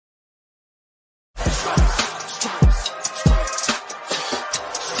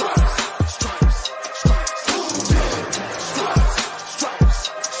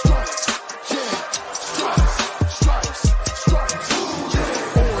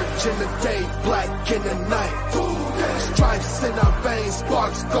Orange in the day, black in the night. Stripes in our veins,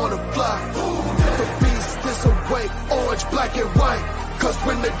 sparks gonna fly. The beast is awake, orange, black and white. Cause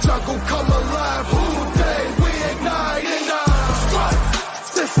when the jungle come alive, who day we ignite in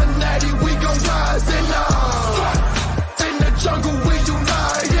Cincinnati, we gon' rise in the jungle, we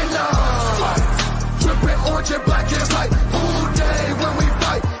unite in dripping orange and black and white. Who day when we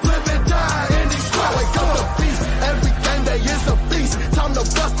fight, live and die in these stripes. Wake up the beast, everything day is a feast. Time to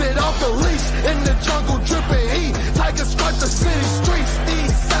bust it off the leash. In the jungle, dripping heat. Tigers strike the city streets.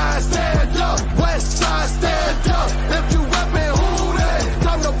 East side, stand up. West side, stand up. If you reppin', who day?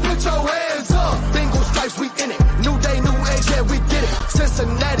 Time to put your hands up. Bingo stripes, we in it. New day, new age, yeah, we get it.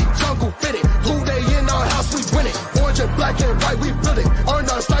 Cincinnati, jungle fitted. Who day in our house, we win it. Orange and black and white, we build it. Earn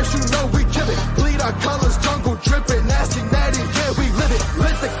our stripes, you know we kill it. Bleed our colors, jungle dripping. Nasty, natty, yeah, we live it.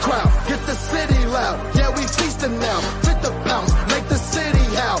 Lit the crowd, get the city loud. Yeah, we feasting now. Fit the bounce, make the city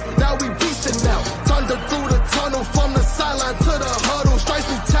howl. Now we beasting now. Thunder through the tunnel, from the sideline to the huddle. Stripes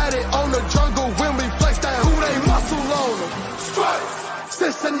we tatted on the jungle when we flex that who they muscle on them. Stripes,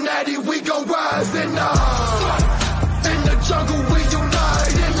 Cincinnati, we gon' rise in the jungle, we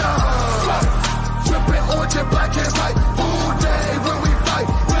unite in dripping orange and black and white. All day when we fight,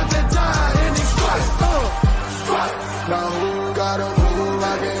 live and die in these stripes. Stripes. Now who gotta move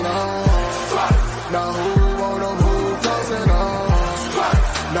like it on? Stripes. Now who wanna move tossing on? Stripes.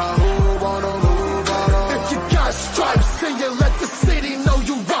 Now who wanna move on? If you got stripes and you let the city know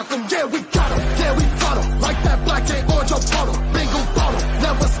you rock them, yeah we got them, yeah we fought them. Like that black and orange on bottle, bingo bottle,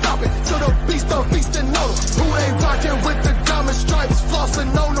 never stop it till the beast and know them. Who they rockin' with the diamond stripes,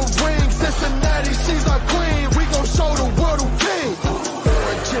 flossing on the ring. Cincinnati, she's our queen, we gon' show the world who king.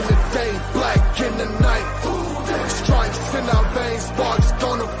 Orange in the day, black in the night. Stripes in our veins, sparks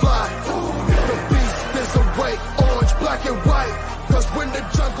gonna fly. The beast is awake, orange, black and white. Cause when the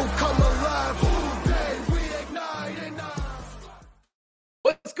jungle come alive, who day we ignite in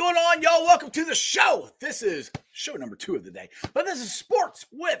What's going on, y'all? Welcome to the show. This is show number 2 of the day, but this is Sports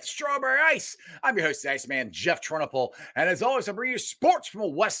with Strawberry Ice. I'm your host, the Iceman, Jeff Trunapole, and as always, I bring you sports from a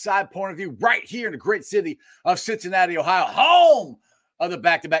West Side point of view right here in the great city of Cincinnati, Ohio, home of the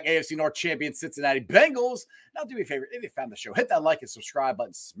back-to-back AFC North champion Cincinnati Bengals. Now, do me a favor, if you found the show, hit that like and subscribe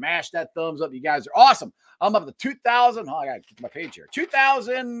button, smash that thumbs up. You guys are awesome. I'm up to 2,000. Oh, I got to keep my page here.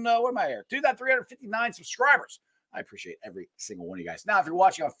 2,000, what am I here? 2,359 subscribers. I appreciate every single one of you guys. Now, if you're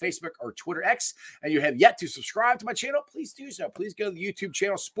watching on Facebook or Twitter X and you have yet to subscribe to my channel, please do so. Please go to the YouTube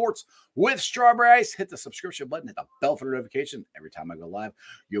channel Sports with Strawberry Ice. Hit the subscription button, hit the bell for notification. Every time I go live,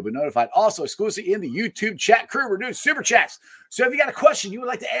 you'll be notified. Also, exclusively in the YouTube chat crew, we're doing super chats. So if you got a question you would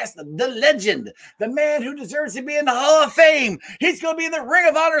like to ask the legend, the man who deserves to be in the Hall of Fame, he's going to be in the Ring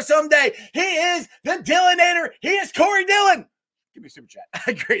of Honor someday. He is the Dillinator. He is Corey Dillon. Give me a super chat.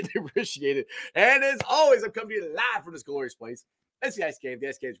 I greatly appreciate it. And as always, I'm coming to you live from this glorious place. It's the Ice Cave. The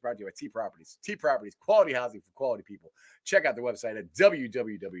Ice Cave is brought to you by T Properties. T Properties, quality housing for quality people. Check out their website at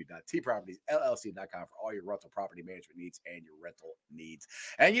www.tpropertiesllc.com for all your rental property management needs and your rental needs.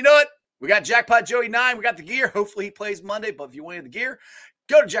 And you know what? We got Jackpot Joey 9. We got the gear. Hopefully he plays Monday, but if you wanted the gear,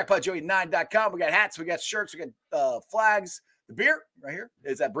 go to jackpotjoey9.com. We got hats. We got shirts. We got flags. The beer right here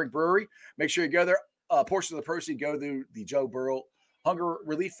is at Brick Brewery. Make sure you go there. A portion of the proceeds go to the Joe Burrow Hunger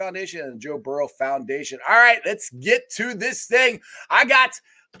Relief Foundation and the Joe Burrow Foundation. All right, let's get to this thing. I'm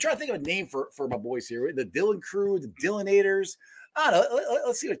trying to think of a name for my boys here. The Dillon crew, the Dillinators. I don't know.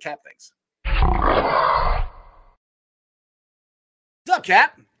 Let's see what Cap thinks. What's up,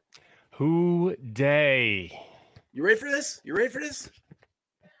 Cap? Who day? You ready for this?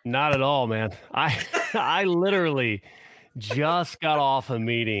 Not at all, man. I literally just got off a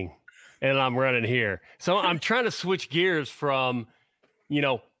meeting. And I'm running here. So I'm trying to switch gears from,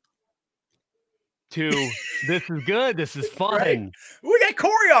 to this is good. This is fun. Right. We got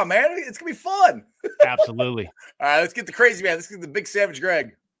Corey on, man. It's going to be fun. Absolutely. All right, let's get the crazy man. Let's get the big Savage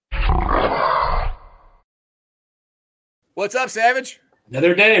Greg. What's up, Savage?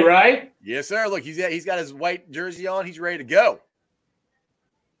 Another day, right? Yes, sir. Look, he's got his white jersey on. He's ready to go.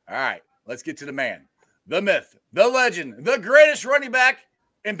 All right, let's get to the man, the myth, the legend, the greatest running back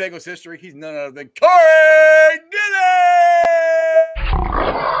in Bengals history. He's none other than Corey Dillon.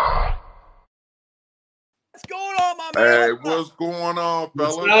 What's going on, my man? Hey, what's going on,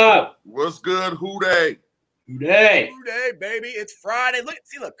 fellas? What's up? What's good? Who day? Who day? Who day, baby? It's Friday. Look,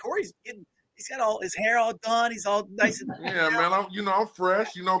 Corey's he's got all his hair all done. He's all nice and yeah, man. I'm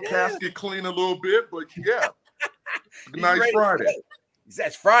fresh. Casket clean a little bit, but yeah, nice Friday.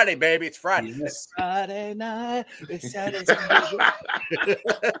 It's Friday, baby. It's Friday. Yes. It's Friday night. It's Saturday.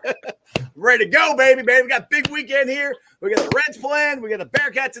 Ready to go, baby. We got a big weekend here. We got the Reds playing. We got the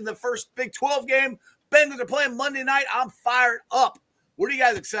Bearcats in the first Big 12 game. Bengals are playing Monday night. I'm fired up. What are you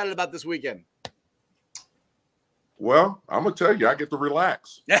guys excited about this weekend? Well, I'm gonna tell you, I get to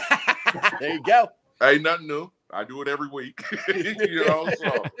relax. There you go. Ain't nothing new. I do it every week.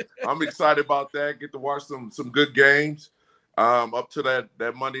 So I'm excited about that. Get to watch some good games. Up to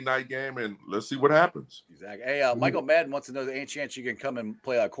that Monday night game, and let's see what happens. Exactly. Hey, Michael Madden wants to know the any chance you can come and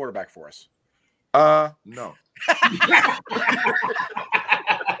play a quarterback for us. No.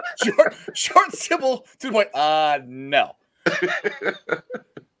 short, simple, to the point. No.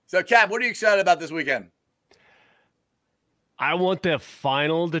 So, Cap, what are you excited about this weekend? I want the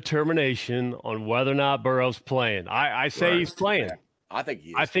final determination on whether or not Burrow's playing. I say he's playing. I think he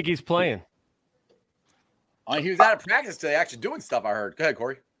is. I think he's playing. He was out of practice today, actually doing stuff, I heard. Go ahead,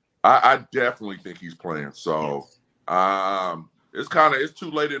 Corey. I definitely think he's playing. So it's too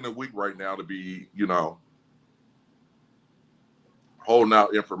late in the week right now to be, holding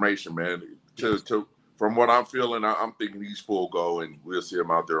out information, man. From what I'm feeling, I'm thinking he's full go, and we'll see him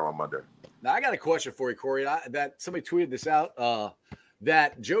out there on Monday. Now, I got a question for you, Corey. That somebody tweeted this out,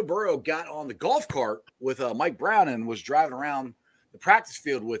 that Joe Burrow got on the golf cart with Mike Brown and was driving around the practice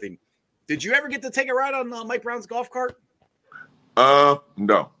field with him. Did you ever get to take a ride on Mike Brown's golf cart? No. You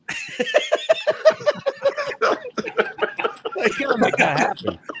gotta make that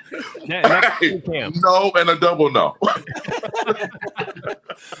happen. No, and a double no.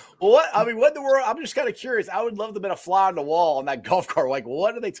 What in the world? I'm just kind of curious. I would love to have been a fly on the wall on that golf cart. Like,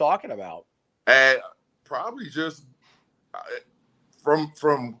 what are they talking about? Probably just from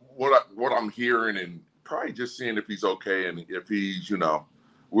what I'm hearing, and probably just seeing if he's okay and if he's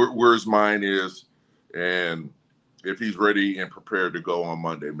where his mind is, and if he's ready and prepared to go on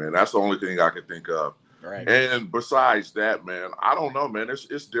Monday, man. That's the only thing I can think of. Right. And besides that, man, I don't know, man.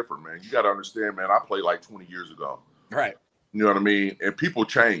 It's different, man. You got to understand, man. I played like 20 years ago. Right. You know what I mean? And people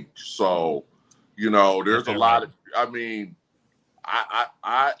change. So, there's a lot of, I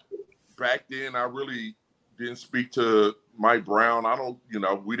back then, I really didn't speak to Mike Brown.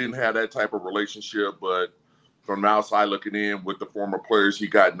 We didn't have that type of relationship, but from the outside looking in with the former players he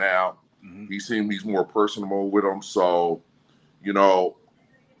got now, he seemed he's more personable with them. So,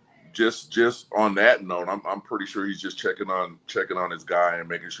 just on that note, I'm pretty sure he's just checking on his guy and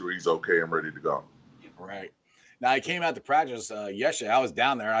making sure he's okay and ready to go. Right. Now, he came out to practice yesterday. I was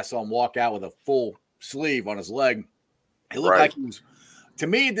down there, and I saw him walk out with a full sleeve on his leg. It looked like he was – to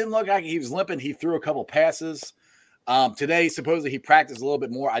me, it didn't look like he was limping. He threw a couple passes. Today, supposedly, he practiced a little bit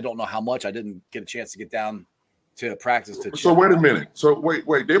more. I don't know how much. I didn't get a chance to get down to practice. So wait a minute. So wait.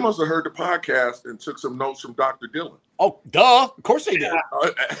 They must have heard the podcast and took some notes from Dr. Dillon. Oh, duh. Of course they did.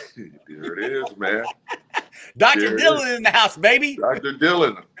 There it is, man. Dr. Dillon in the house, baby. Dr.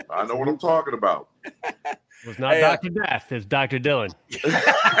 Dillon. I know what I'm talking about. It was not Dr. Death. It's Dr. Dillon.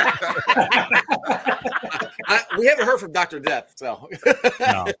 We haven't heard from Dr. Death, so.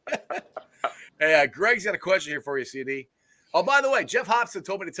 No. Hey, Greg's got a question here for you, CD. Oh, by the way, Jeff Hobson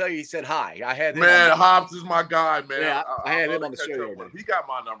told me to tell you he said hi. I had him. Man, Hobbs is my guy, man. Yeah, I had him on the show. He got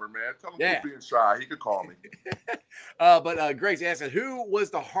my number, man. Tell him he's being shy. He could call me. But Greg's asking, who was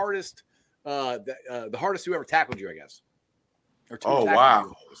the hardest, the hardest who ever tackled you, I guess? Oh,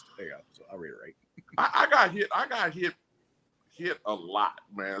 wow. There you go. So I'll read it right. I got hit a lot,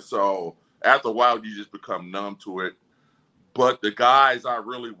 man. So after a while, you just become numb to it. But the guys I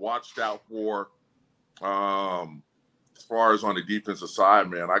really watched out for, as far as on the defensive side,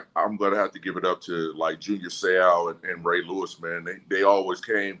 man, I'm going to have to give it up to like Junior Seau and Ray Lewis, man. They always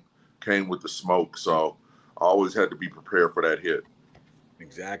came with the smoke. So I always had to be prepared for that hit.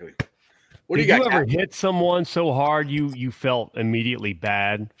 Exactly. Did you ever hit someone so hard you felt immediately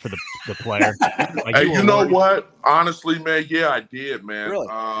bad for the player? Like hey, you know what? Honestly, man, yeah, I did, man. Really?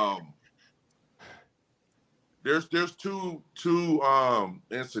 There's two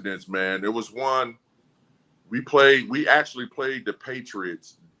incidents, man. There was one. We actually played the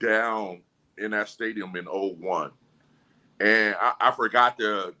Patriots down in that stadium in 2001. And I forgot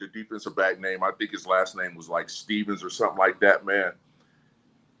the defensive back name. I think his last name was like Stevens or something like that, man.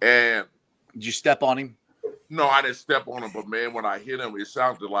 And did you step on him? No, I didn't step on him, but man, when I hit him, it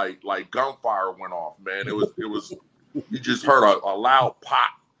sounded like gunfire went off, man. It was you just heard a loud pop.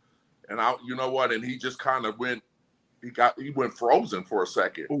 And you know what? And he just kind of went frozen for a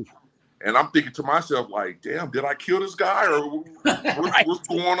second. Ooh. And I'm thinking to myself, like, damn, did I kill this guy or what's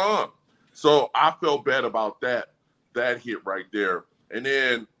going on? So I felt bad about that hit right there. And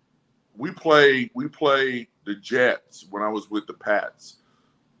then we played the Jets when I was with the Pats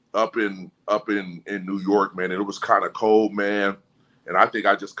up in New York, man. And it was kind of cold, man. And I think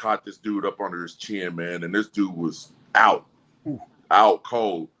I just caught this dude up under his chin, man. And this dude was out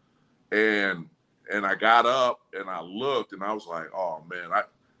cold. And I got up and I looked and I was like, oh man,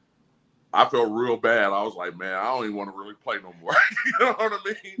 I felt real bad. I was like, man, I don't even want to really play no more. You know what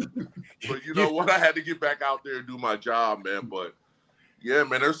I mean? But you know what? I had to get back out there and do my job, man. But yeah,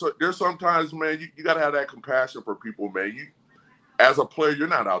 man, there's sometimes, man, you got to have that compassion for people, man. You, as a player, you're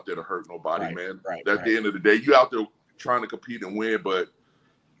not out there to hurt nobody, man. At the end of the day, you out there trying to compete and win, but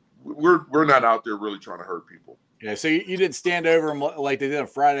we're not out there really trying to hurt people. Yeah, so you didn't stand over them like they did on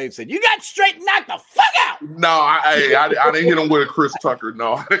Friday and said, you got straight and knocked the fuck out. No, I didn't hit him with a Chris Tucker.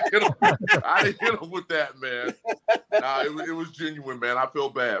 No, I didn't hit him with that, man. Nah, it was genuine, man. I feel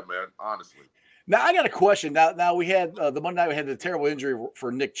bad, man, honestly. Now, I got a question. Now we had the Monday night, we had the terrible injury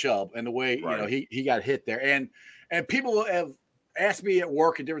for Nick Chubb and the way, you know, he got hit there. And people have asked me at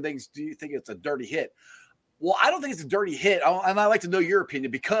work and different things, do you think it's a dirty hit? Well, I don't think it's a dirty hit. And I'd like to know your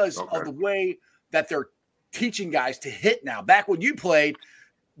opinion because of the way that they're teaching guys to hit now. Back when you played,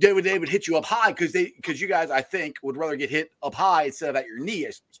 they would hit you up high because you guys, I think, would rather get hit up high instead of at your knee,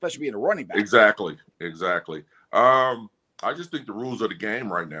 especially being a running back. Exactly. I just think the rules of the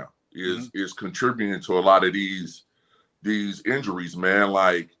game right now is contributing to a lot of these injuries, man.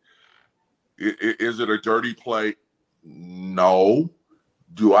 Like, is it a dirty play? No.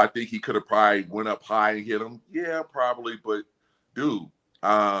 Do I think he could have probably went up high and hit him? Yeah, probably. But dude,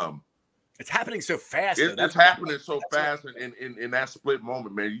 it's happening so fast. It's happening so fast in that split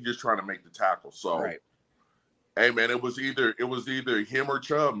moment, man. You're just trying to make the tackle. So, hey, man, it was either him or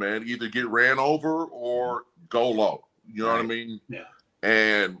Chubb, man. Either get ran over or go low. You know what I mean? Yeah.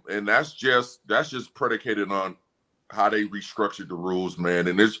 And that's just predicated on how they restructured the rules, man.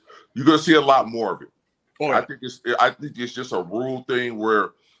 And you're gonna see a lot more of it. I think it's just a rule thing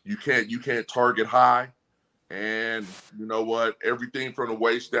where you can't target high. And you know what? Everything from the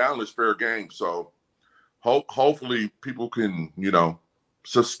waist down is fair game. So hopefully people can, you know,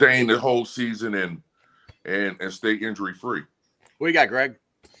 sustain the whole season and stay injury free. What you got, Greg?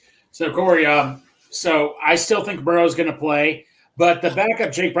 So Corey, so I still think Burrow's going to play, but the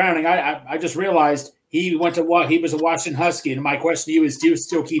backup Jake Browning, I just realized he was a Washington Husky, and my question to you is: do you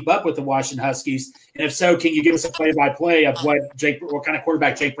still keep up with the Washington Huskies? And if so, can you give us a play-by-play of what kind of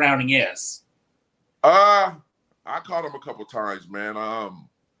quarterback Jake Browning is? I caught him a couple times, man. I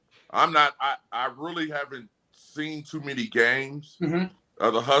really haven't seen too many games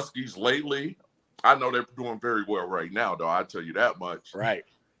of the Huskies lately. I know they're doing very well right now, though. I tell you that much. Right.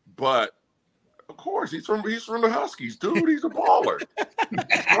 But of course, he's from the Huskies, dude. He's a baller,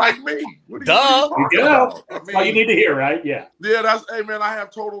 like me. What are you That's all you need to hear, right? Yeah. Yeah. Hey, man. I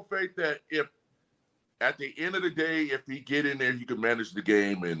have total faith that if at the end of the day, if he get in there, he can manage the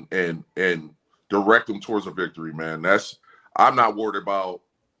game and direct them towards a victory, man. I'm not worried about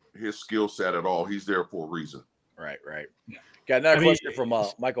his skill set at all. He's there for a reason. Right. Yeah. Got another question from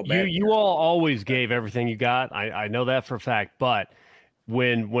Michael Madden. You all always gave everything you got. I know that for a fact. But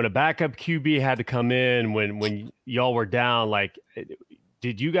when a backup QB had to come in, when y'all were down, like,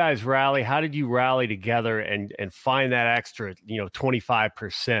 did you guys rally? How did you rally together and find that extra,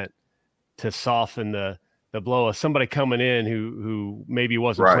 25% to soften the blow of somebody coming in who maybe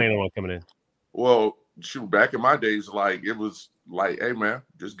wasn't planning on coming in? Well, shoot, back in my days, like, it was like, hey, man,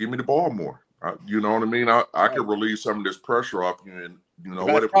 just give me the ball more. You know what I mean? I could relieve some of this pressure off you, and you know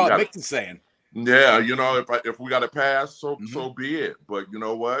what? If we got saying, yeah, if we got to pass, so be it. But you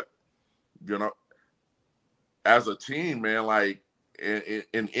know what? As a team, man, like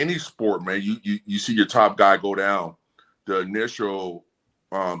in any sport, man, you see your top guy go down. The initial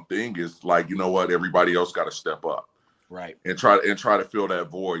thing is like, you know what? Everybody else got to step up, right, and try to fill that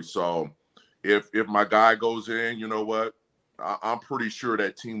void. So if my guy goes in, you know what? I'm pretty sure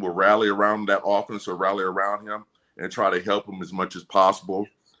that team will rally around that offense or rally around him and try to help him as much as possible.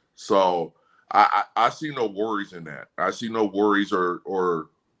 So I see no worries in that. I see no worries or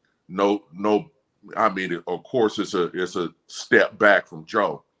no. I mean, of course, it's a step back from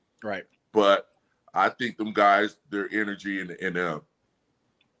Joe, right? But I think them guys, their energy and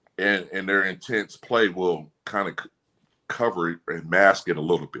their intense play will kind of cover it and mask it a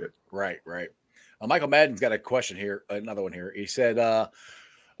little bit. Right. Michael Madden's got a question here, another one here. He said,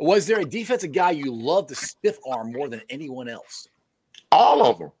 was there a defensive guy you love to stiff arm more than anyone else? All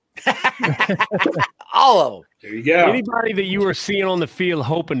of them. All of them. There you go. Anybody that you were seeing on the field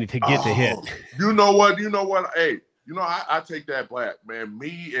hoping to get the hit. You know what? Hey, I take that back, man.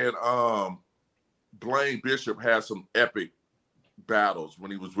 Me and Blaine Bishop had some epic battles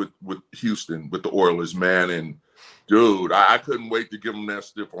when he was with Houston, with the Oilers, man. And dude, I couldn't wait to give him that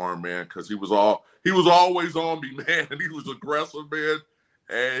stiff arm, man, because he was always on me, man. And he was aggressive, man.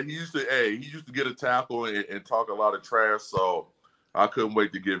 And he used to get a tackle and talk a lot of trash. So I couldn't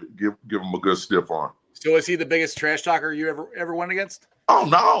wait to give him a good stiff arm. So is he the biggest trash talker you ever went against? Oh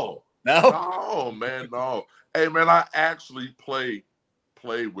no. No, man, no. Hey, man, I actually played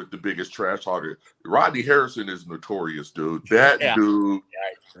with the biggest trash talker. Rodney Harrison is notorious, dude. That dude.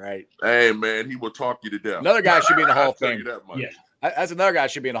 Right. Hey, man, he will talk you to death. Another guy should be in the Hall of Fame. That much. Yeah. That's another guy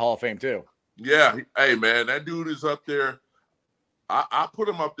should be in the Hall of Fame too. Yeah. Hey, man, that dude is up there. I put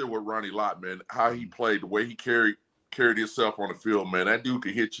him up there with Ronnie Lott, man. How he played, the way he carried himself on the field, man. That dude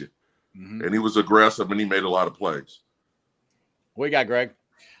could hit you. Mm-hmm. And he was aggressive, and he made a lot of plays. What you got, Greg?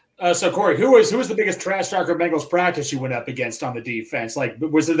 So Corey, who was the biggest trash talker Bengals practice you went up against on the defense? Like,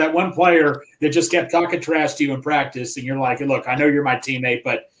 was it that one player that just kept talking trash to you in practice, and you're like, "Look, I know you're my teammate,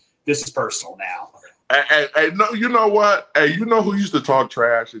 but this is personal now." Hey, no, you know what? Hey, you know who used to talk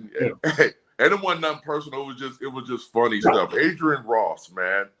trash? And it wasn't nothing personal. It was just funny stuff. Adrian Ross,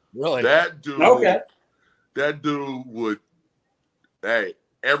 man. Really? That dude. Okay. That dude would. Hey,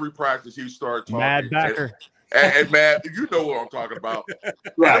 every practice he started talking. Mad backer. And man, you know what I'm talking about.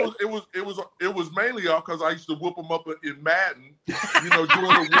 Right. It was mainly all because I used to whoop him up in Madden, you know, during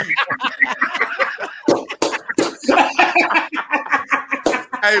the week.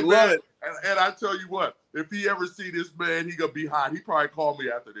 Hey, man, and I tell you what, if he ever see this man, he gonna be hot. He probably call me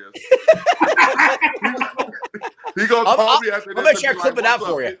after this. He gonna call me after this. I'll make sure I clip it out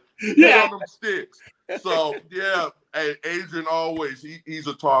for you. Yeah, on them sticks. So yeah, hey, Adrian always he's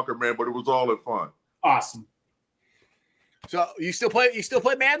a talker, man, but it was all in fun. Awesome. So you still play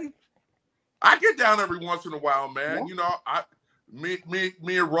Madden? I get down every once in a while, man. Yeah. You know,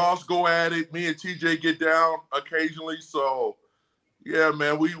 me and Ross go at it. Me and TJ get down occasionally. So yeah,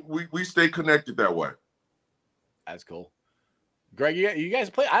 man, we stay connected that way. That's cool. Greg, you guys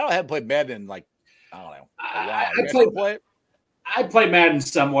play? I haven't played Madden in like, I don't know. I play Madden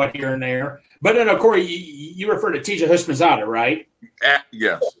somewhat here and there, but no, Corey, you refer to TJ Houshmandzadeh, right?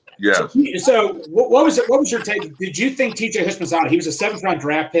 Yes. Yes. So what was your take? Did you think TJ Houshmandzadeh, he was a 7th round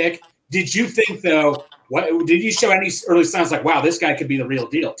draft pick? Did you think though? Did you show any early signs like, wow, this guy could be the real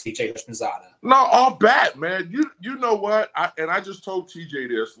deal, TJ Houshmandzadeh? No, all bad, man. You know what? I just told TJ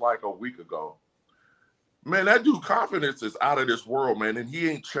this like a week ago. Man, that dude confidence is out of this world, man, and he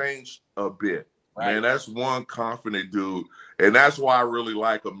ain't changed a bit. Right. Man, that's one confident dude, and that's why I really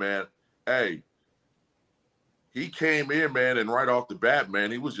like him, man. Hey. He came in, man, and right off the bat,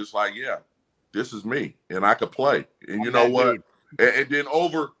 man, he was just like, yeah, this is me, and I could play. And you know what? And then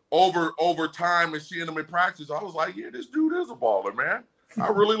over time and seeing him in practice, I was like, yeah, this dude is a baller, man. I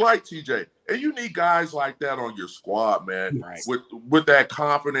really like TJ. And you need guys like that on your squad, man, right. with that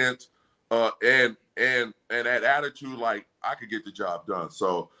confidence and that attitude, like I could get the job done.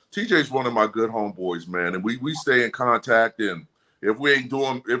 So TJ's one of my good homeboys, man, and we stay in contact. And if we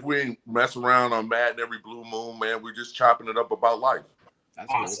ain't messing around on Madden every blue moon, man, we're just chopping it up about life.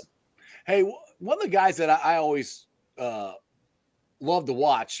 That's awesome. Cool. Hey, one of the guys that I always love to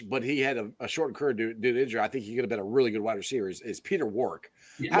watch, but he had a short career due to injury. I think he could have been a really good wide receiver. Is Peter Warrick.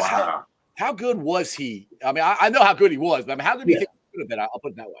 Yeah. Wow. How good was he? I mean, I know how good he was, but I mean, how good do you think he could have been? I'll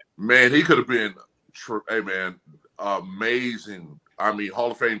put it that way. Man, he could have been, hey, man, amazing. I mean, Hall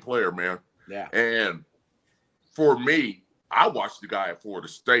of Fame player, man. Yeah. And for me, I watched the guy at Florida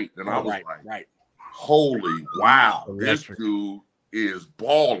State, and I was like, holy wow, this dude is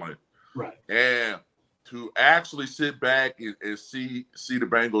balling. Right. And to actually sit back and see the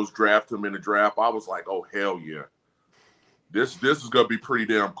Bengals draft him in the draft, I was like, oh, hell yeah. This is going to be pretty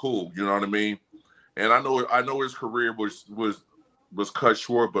damn cool. You know what I mean? And I know his career was cut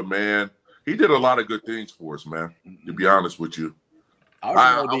short, but, man, he did a lot of good things for us, man, to be honest with you.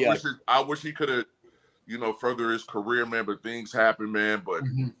 I wish he could have, you know, further his career, man, but things happen, man. But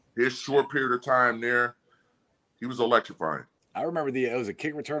his short period of time there, he was electrifying. I remember it was a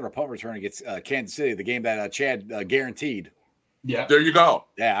kick return or punt return against Kansas City, the game that Chad guaranteed. Yeah, there you go.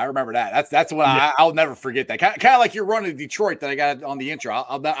 Yeah, I remember that. That's what I'll never forget that. Kind of like your run to Detroit that I got on the intro.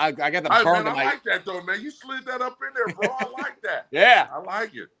 I got the burn. I like that though, man. You slid that up in there, bro. I like that. Yeah, I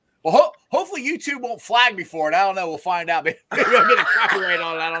like it. Well, hopefully YouTube won't flag me for it. I don't know. We'll find out. Maybe I'll get a copyright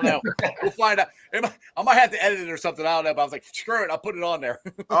on it. I don't know. We'll find out. I might have to edit it or something. I don't know. But I was like, screw it. I'll put it on there.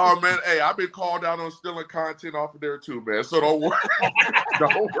 Oh, man. Hey, I've been called out on stealing content off of there too, man. So don't worry.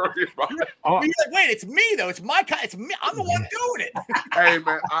 Don't worry about it. But you're like, wait, it's me, though. It's my It's me. I'm the one doing it. Hey,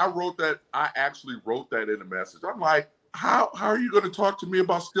 man, I actually wrote that in the message. I'm like, how are you going to talk to me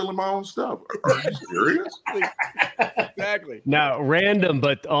about stealing my own stuff? Are you serious? Exactly. Now, random,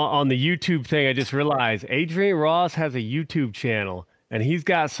 but on the YouTube thing, I just realized Adrian Ross has a YouTube channel, and he's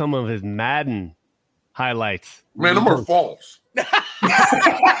got some of his Madden highlights. Man, them are false.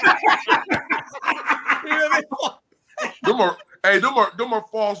 Them are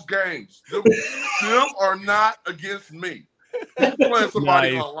false games. Them are not against me. He's playing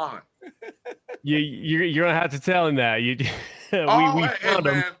somebody online. You're gonna have to tell him that. We found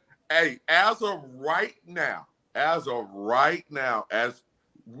him. Man, hey, as of right now, as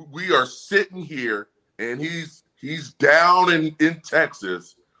we are sitting here and he's down in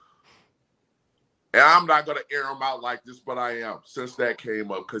Texas, and I'm not gonna air him out like this, but I am, since that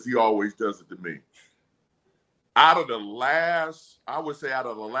came up, because he always does it to me. Out of the last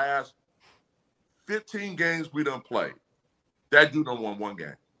 15 games we done played, that dude done won one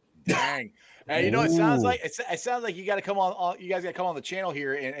game. Dang. Hey, you know, it sounds like you got to come on. You guys got to come on the channel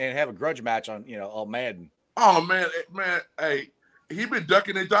here and have a grudge match on, on Madden. Oh man, hey, he been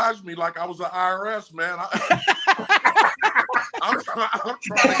ducking and dodging me like I was an IRS man. I'm trying to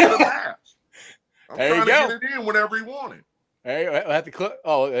get a match. I'm trying to get it in whenever he wanted. Hey, I have to click.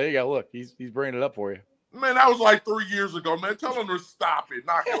 Oh, there you go. Look, he's bringing it up for you. Man, that was like 3 years ago, man. Tell him to stop it.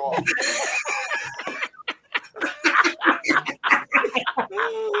 Knock it off.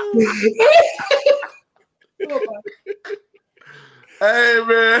 Hey,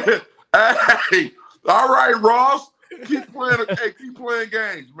 man. Hey. All right, Ross. Keep playing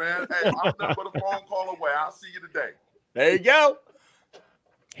games, man. Hey, I'm nothing but a phone call away. I'll see you today. There you go.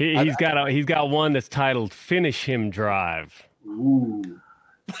 He's got one that's titled "Finish Him Drive." Ooh.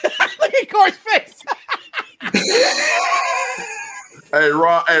 Look at Corey's face. Hey,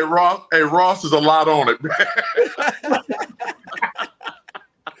 Ross is a lot on it, man.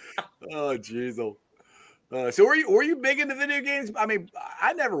 Oh, jeez. So were you big into video games? I mean,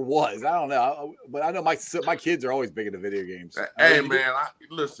 I never was. I don't know, but I know my kids are always big into video games. Hey, man,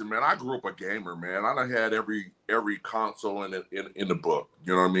 listen, man. I grew up a gamer, man. I done had every console in the book.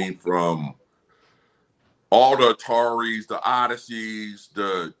 You know what I mean? From all the Ataris, the Odysseys,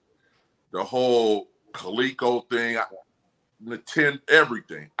 the whole Coleco thing, Nintendo,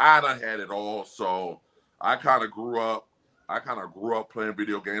 everything. I done had it all. So I kind of grew up playing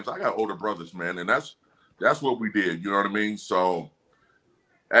video games. I got older brothers, man, and that's what we did. You know what I mean? So,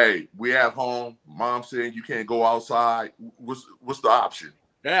 hey, we at home. Mom saying you can't go outside. What's the option?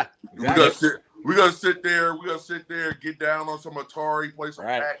 Yeah, exactly. We gotta sit there. Get down on some Atari, play some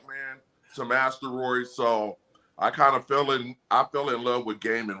Pac-Man, some Asteroids. So I kind of fell in love with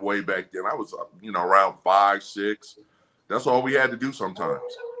gaming way back then. I was around 5, 6. That's all we had to do sometimes.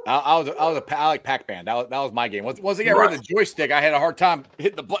 I like Pac-Man. That was my game. Once I got rid of the joystick, I had a hard time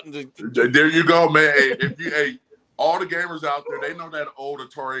hitting the buttons. There you go, man. Hey, all the gamers out there, they know that old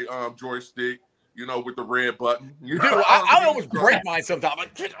Atari joystick, with the red button. Dude, I almost break mine sometimes.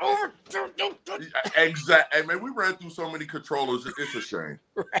 Like, get over. Exactly. Hey, man, we ran through so many controllers. It's a shame.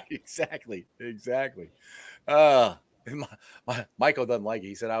 Right. Exactly. Michael doesn't like it.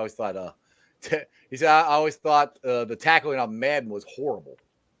 He said, I always thought the tackling on Madden was horrible.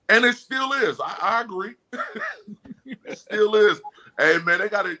 And it still is. I agree. It still is. Hey, man,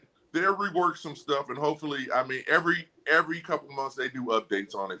 they'll rework some stuff, and hopefully, I mean, every couple of months they do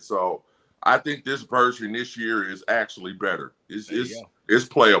updates on it. So I think this version this year is actually better. It's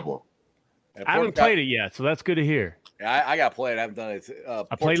playable. I haven't played it yet, so that's good to hear. Yeah, I got to play it. I haven't done it.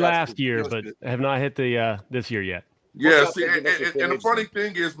 I played last year, but have not hit the this year yet. Yeah, see, and the funny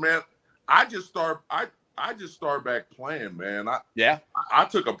thing is, man, I just started back playing, man. I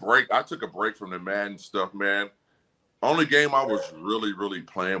took a break. I took a break from the Madden stuff, man. Only game I was really, really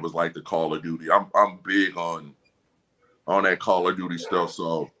playing was like the Call of Duty. I'm big on that Call of Duty stuff.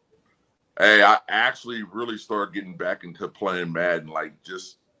 So, hey, I actually really started getting back into playing Madden like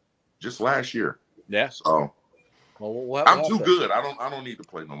just last year. Yeah. So, well, I'm too good. I don't need to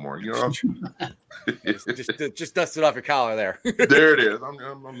play no more. You know. just dust it off your collar there. There it is. I'm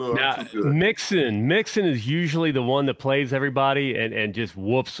too good. Mixon is usually the one that plays everybody and just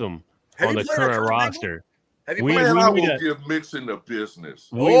whoops them on the current roster. I will give Mixon the business.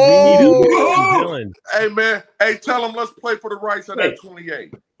 We need a Dillon. Hey, man. Hey, tell him let's play for the rights of that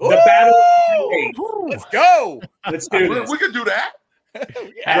 28. The battle. Let's go. Let's do this. We can do that.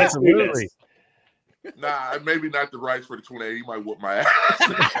 Absolutely. Nah, maybe not the rights for the 28. He might whoop my ass.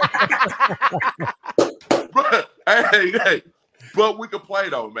 But hey, but we could play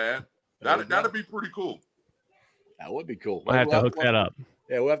though, man. That'd be pretty cool. That would be cool. We'll have to hook that up.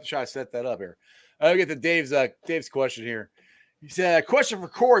 Yeah, we'll have to try to set that up here. I'll get to Dave's question here. He said, a question for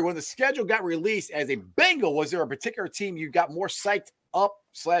Corey. When the schedule got released as a Bengal, was there a particular team you got more psyched up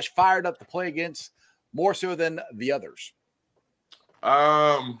 / fired up to play against more so than the others?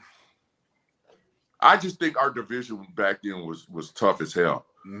 I just think our division back then was tough as hell.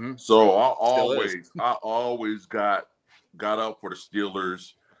 Mm-hmm. So I always got up for the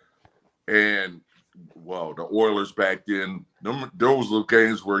Steelers and the Oilers back then. Those little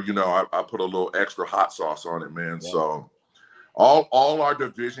games where I put a little extra hot sauce on it, man. Yeah. So all our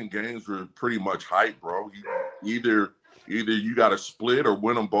division games were pretty much hype, bro. Either you got to split or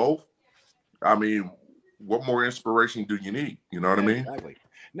win them both. I mean, what more inspiration do you need? You know what I mean? Exactly.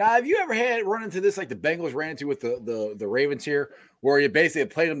 Now, have you ever run into this like the Bengals ran into with the Ravens here, where you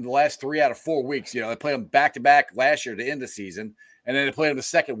basically played them the last 3 out of 4 weeks? They played them back-to-back last year to end the season, and then they played them the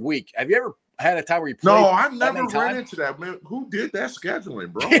second week. Have you ever had a time where you played? No, I've never run into that, man. Who did that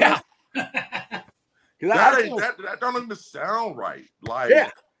scheduling, bro? Yeah. that don't even sound right. Like,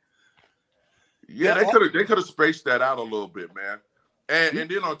 yeah, they could have spaced that out a little bit, man. And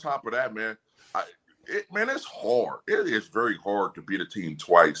then on top of that, man, it's hard. It is very hard to beat a team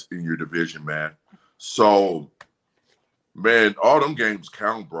twice in your division, man. So, man, all them games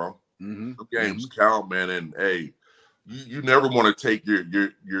count, bro. Mm-hmm. Them games count, man. And hey, you never want to take your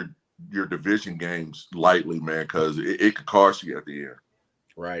division games lightly, man, because it could cost you at the end.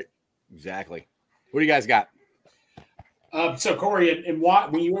 Right. Exactly. What do you guys got? So Corey,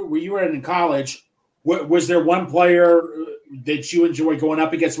 when you were in college, was there one player that you enjoyed going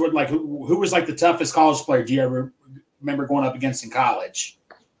up against? Like who was like the toughest college player? Do you ever remember going up against in college?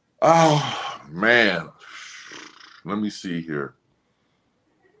 Oh man, let me see here.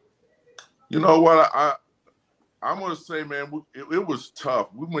 You know what? I'm gonna say, man, it was tough.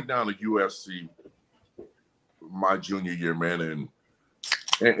 We went down to USC my junior year, man, and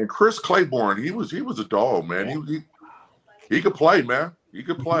Chris Claiborne, he was a dog, man. He could play, man. He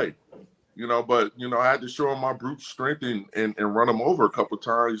could play. But I had to show him my brute strength and run him over a couple of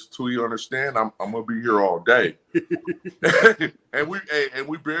times till you understand I'm gonna be here all day. and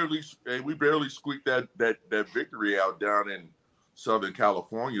we barely squeaked that victory out down in Southern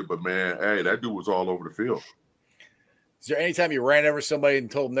California. But man, hey, that dude was all over the field. Is there any time you ran over somebody and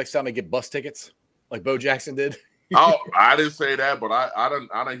told them next time they get bus tickets, like Bo Jackson did? Oh, I didn't say that, but I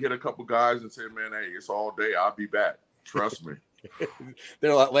done hit a couple guys and said, man, hey, it's all day. I'll be back. Trust me.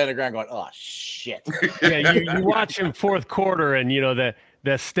 They're like laying on the ground going, oh, shit. Yeah, you watch him fourth quarter, and,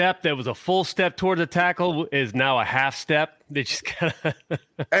 the step that was a full step towards the tackle is now a half step. They just kind of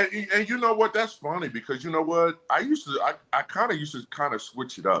and you know what? That's funny because you know what? I kind of used to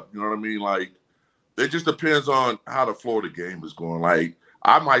switch it up. You know what I mean? Like, it just depends on how the flow of the game is going. Like,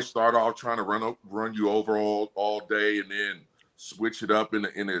 I might start off trying to run you over all day and then switch it up in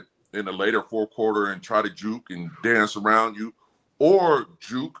the later fourth quarter and try to juke and dance around you, or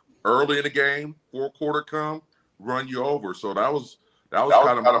juke early in the game, fourth quarter come, run you over. So that was kind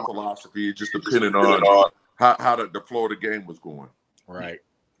of my philosophy. It just depended on how the flow of the game was going. Right.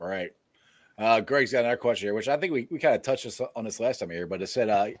 Greg's got another question here, which I think we kind of touched on this last time here, but it said,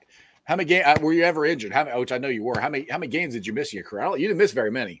 how many games were you ever injured? Which I know you were. How many games did you miss in your career? You didn't miss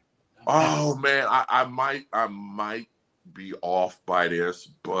very many. Oh man, I might be off by this,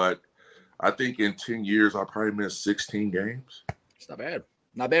 but I think in 10 years I probably missed 16 games. It's not bad.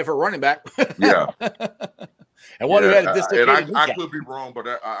 Not bad for a running back. Yeah. And one who had a dislocated kneecap. I could be wrong, but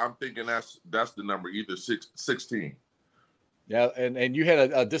I'm thinking that's the number, either 16. Yeah, and you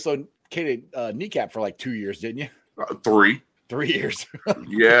had a dislocated kneecap for like 2 years, didn't you? 3. 3 years.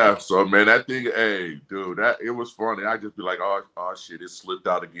 Yeah. So man, that thing, hey, dude, it was funny. I just be like, oh shit, it slipped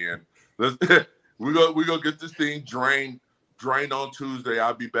out again. We go get this thing drained on Tuesday.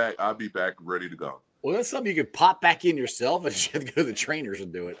 I'll be back ready to go. Well, that's something you could pop back in yourself, and you have to go to the trainers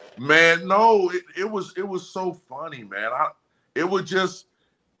and do it. Man, no, it was so funny, man. It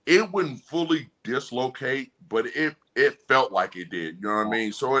wouldn't fully dislocate, but it felt like it did. You know what I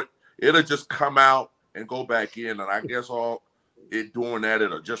mean? So it'll just come out and go back in, and I guess all it doing that,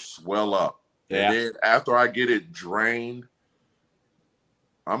 it'll just swell up. Yeah. And then after I get it drained,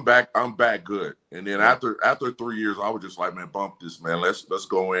 I'm back good. And then after 3 years, I was just like, man, bump this, man. Let's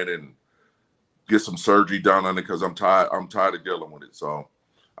go in and get some surgery done on it because I'm tired of dealing with it. So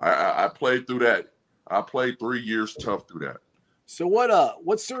I played through that. I played 3 years tough through that. So what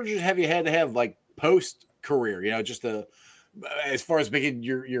surgeries have you had to have like post career? Just as far as making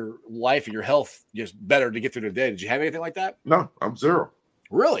your life and your health just better to get through the day. Did you have anything like that? No, I'm zero.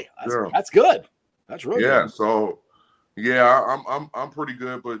 Really? That's good. That's really good. Yeah. So yeah, I'm pretty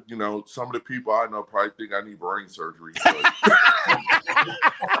good, but some of the people I know probably think I need brain surgery.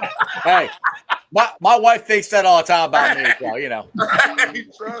 Hey, My wife thinks that all the time about me, so you know.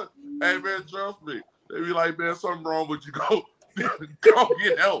 Hey man, trust me. They be like, man, something wrong with you. Go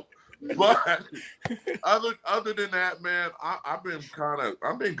get help. But other than that, man, I've been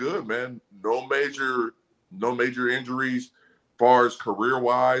good, man. No major injuries as far as career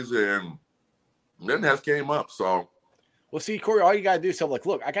wise, and nothing has came up. So, well, see, Corey, all you gotta do is something like,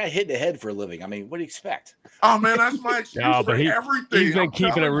 look, I got hit in the head for a living. I mean, what do you expect? Oh man, that's my excuse for everything. He's been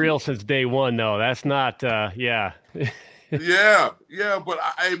keeping it real since day one, though. That's not, yeah. Yeah, but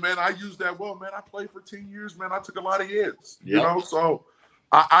hey, man, I use that well, man. I played for 10 years, man. I took a lot of hits, you know, so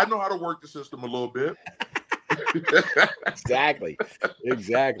I know how to work the system a little bit. Exactly.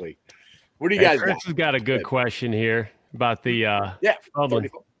 What do you guys Chris has got a good question here about the fumbling.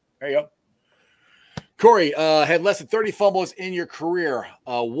 There you go. Corey, had less than 30 fumbles in your career.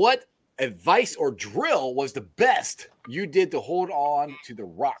 What advice or drill was the best you did to hold on to the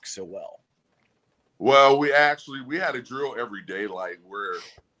rock so well? Well, we had a drill every day, like where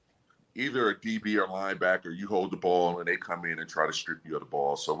either a DB or linebacker, you hold the ball and they come in and try to strip you of the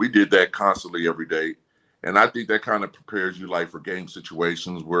ball. So we did that constantly every day. And I think that kind of prepares you like for game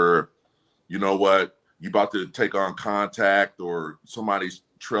situations where, you know what, you about to take on contact or somebody's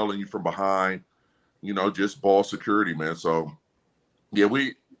trailing you from behind, you know, just ball security, man. So yeah,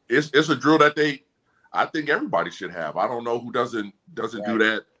 it's a drill that I think everybody should have. I don't know who doesn't do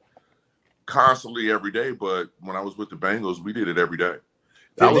that constantly every day, but when I was with the Bengals, we did it every day.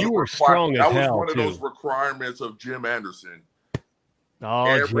 You were strong as hell. That was one of those requirements of Jim Anderson. Oh,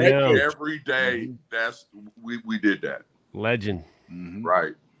 every day. We did that. Legend. Mm-hmm.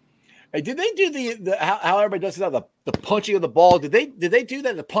 Right. Hey, did they do the how everybody does it now, the punching of the ball? Did they do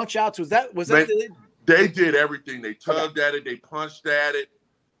that? The punch outs? Was that they did everything. They tugged at it, they punched at it.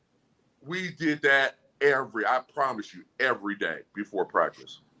 We did that I promise you, every day before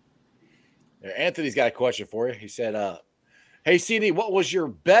practice. Anthony's got a question for you. He said, hey, CD, what was your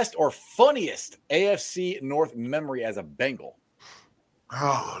best or funniest AFC North memory as a Bengal?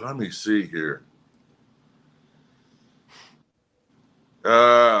 Oh, let me see here.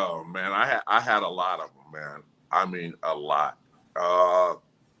 Oh, man, I had a lot of them, man. I mean, a lot.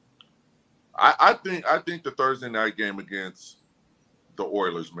 I think the Thursday night game against the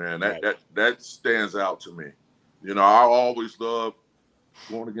Oilers, man, that stands out to me. You know, I always love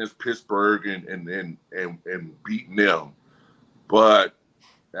going against Pittsburgh and beating them. But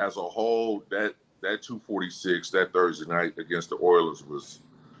as a whole, that 246, that Thursday night against the Oilers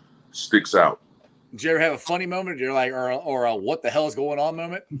sticks out. Did you ever have a funny moment? You're like, or a what the hell is going on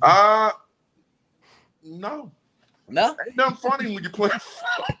moment? No. No? Ain't nothing funny when you play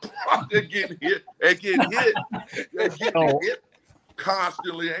and getting hit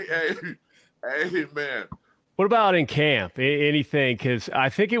constantly. Hey, man. What about in camp? Anything? Because I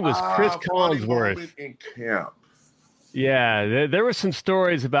think it was Chris Collinsworth in camp. Yeah, there were some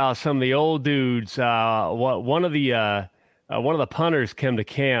stories about some of the old dudes. One of the punters came to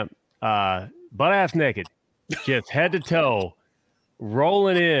camp, butt ass naked, just head to toe,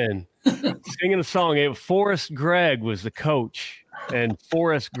 rolling in, singing a song. Forrest Gregg was the coach, and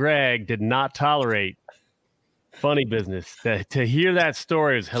Forrest Gregg did not tolerate funny business. To hear that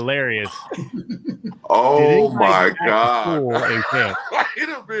story is hilarious. Oh my God! Wait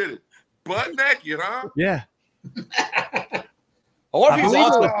a minute, butt naked, huh? Yeah. What if he's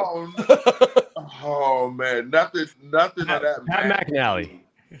awesome? Oh man, nothing of that. Pat McNally.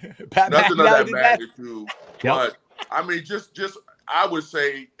 Nothing of that magnitude. Yep. But I mean, just I would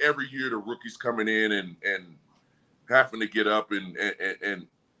say every year the rookies coming in and having to get up and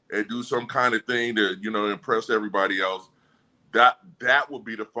do some kind of thing to, you know, impress everybody else. That would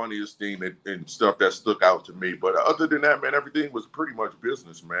be the funniest thing and stuff that stuck out to me. But other than that, man, everything was pretty much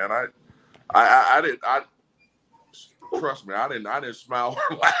business, man. I trust me, I didn't smile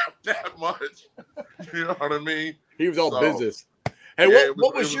or laugh that much. You know what I mean? He was all business. Hey, yeah,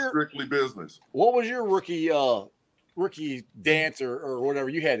 what was your strictly business? What was your rookie dance or whatever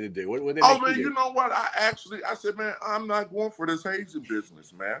you had to do? What did oh man, you know what? I said, man, I'm not going for this hazing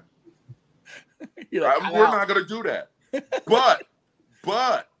business, man. Like, we're not gonna do that. But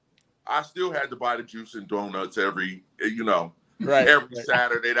I still had to buy the juice and donuts every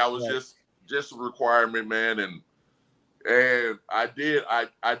Saturday. That was just a requirement, man. And I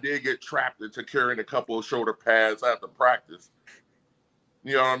did get trapped into carrying a couple of shoulder pads after practice.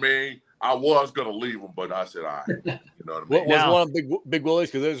 You know what I mean? I was gonna leave them, but I said, all right. You know what I mean? Was one of Big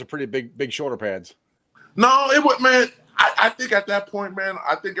Willie's? Because those are pretty big shoulder pads. No, it was, man. I think at that point, man,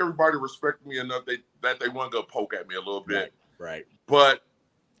 I think everybody respected me enough that they wanted to poke at me a little bit. Right. But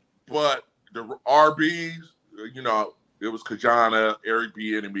the RBs, you know, it was Kajana, Eric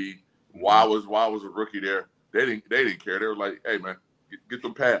B. Enemy, while I was a rookie there, they didn't care. They were like, "Hey man, get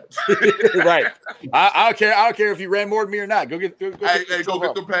them pads." Right. I don't care. I don't care if you ran more than me or not. Go get. Go Hey, go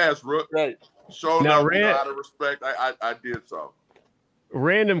get the pads, Rook. Right. Showing up, out of respect, I did so.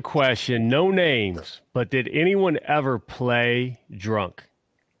 Random question, no names, but did anyone ever play drunk?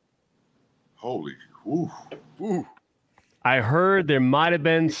 Holy, ooh. I heard there might have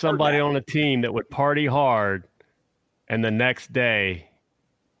been somebody on the team that would party hard, and the next day.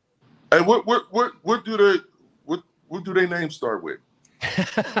 Hey, what do they names start with?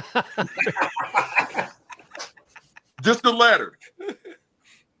 Just the letter.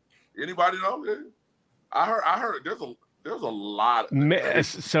 Anybody know? I heard there's a lot.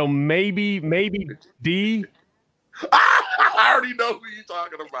 So maybe D. I already know who you're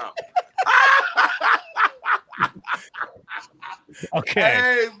talking about. Okay.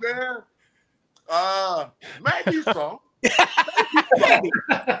 Hey man. Maybe so.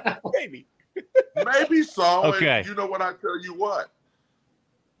 Maybe so. Okay. And you know what? I tell you what.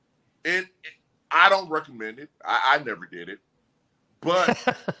 And I don't recommend it. I never did it. But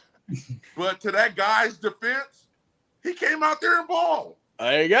to that guy's defense, he came out there and balled.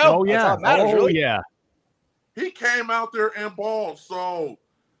 There you go. Oh yeah. Yeah. He came out there and balled. So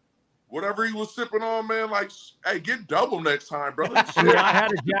whatever he was sipping on, man, like, hey, get double next time, brother. I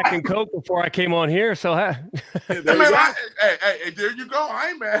had a Jack and Coke before I came on here, so hey, there you go. I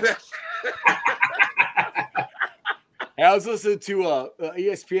ain't mad at you. I was listening to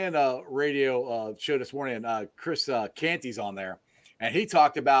ESPN radio show this morning. Chris Canty's on there, and he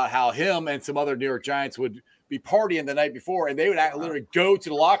talked about how him and some other New York Giants would be partying the night before, and they would literally go to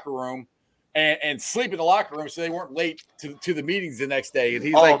the locker room and sleep in the locker room so they weren't late to the meetings the next day. And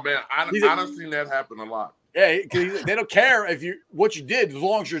he's man, I've seen that happen a lot. Yeah, because they don't care what you did as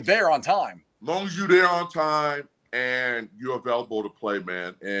long as you're there on time. As long as you're there on time and you're available to play,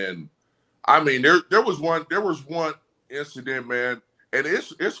 man. And I mean, there was one incident, man, and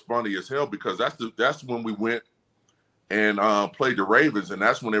it's funny as hell because that's when we went and played the Ravens, and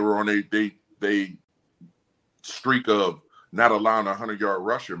that's when they were on they streak of not allowing a 100-yard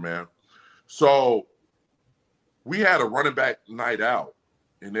rusher, man. So we had a running back night out,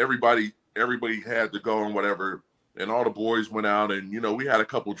 and everybody had to go and whatever, and all the boys went out, and we had a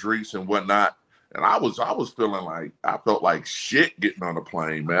couple drinks and whatnot, and I was feeling like I felt like shit getting on the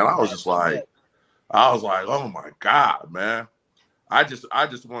plane, man. I was like, oh my God, man. I just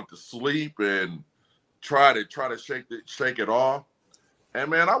want to sleep and try to shake it off. And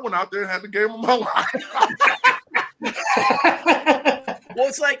man, I went out there and had the game of my life. Well,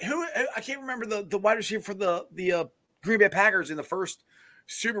 it's like I can't remember the wide receiver for the Green Bay Packers in the first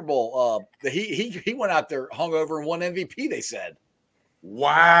Super Bowl. He went out there hungover and won MVP, they said.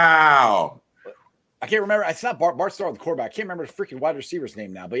 Wow. I can't remember. It's not Bart Starr, the quarterback. I can't remember the freaking wide receiver's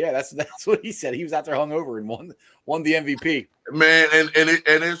name now. But yeah, that's what he said. He was out there hungover and won the MVP. Man, and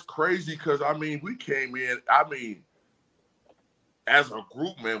it's crazy because I mean we came in. I mean, as a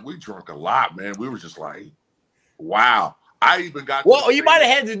group, man, we drank a lot, man. We were just like, wow. I even got. Well, you might have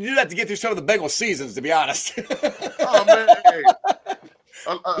had to do that to get through some of the Bengals seasons, to be honest. Oh man, hey.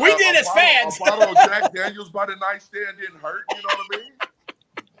 We did as fans. A bottle of Jack Daniels by the nightstand didn't hurt. You know what I mean?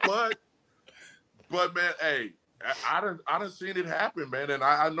 But man, hey, I done seen it happen, man, and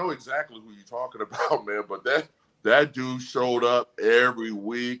I know exactly who you're talking about, man. But that dude showed up every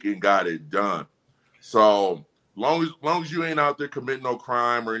week and got it done. So long as you ain't out there committing no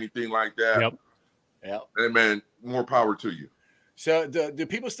crime or anything like that. Yep. Hey man, more power to you. So do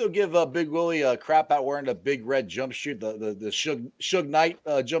people still give Big Willie crap about wearing the big red jumpsuit, the Suge Knight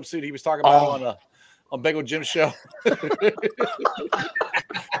jumpsuit he was talking about on Bengal Jim's show?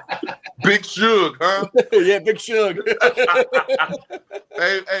 Big Suge, huh? Yeah, Big Suge.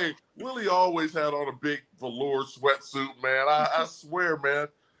 Hey, Willie always had on a big velour sweatsuit, man. I swear, man.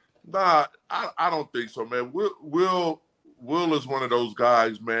 Nah, I don't think so, man. Will is one of those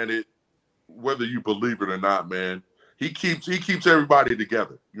guys, man. Whether you believe it or not, man, he keeps everybody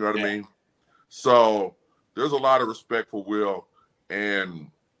together. You know what I mean? So there's a lot of respect for Will,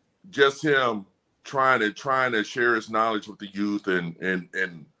 and just him trying to share his knowledge with the youth and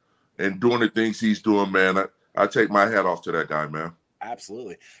doing the things he's doing, man. I take my hat off to that guy, man.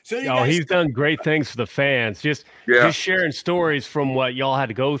 Absolutely. So he's done great things for the fans. Just sharing stories from what y'all had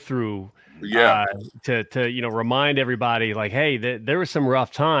to go through. Yeah. To remind everybody, like, hey, there were some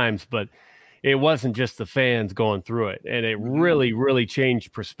rough times, but it wasn't just the fans going through it, and it really, really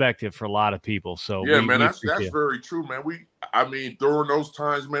changed perspective for a lot of people. So that's very true, man. During those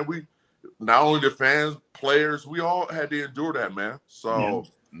times, man, we not only the fans, players, we all had to endure that, man. So,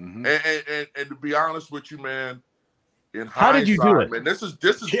 and to be honest with you, man, in How did you do hindsight, it? man, this is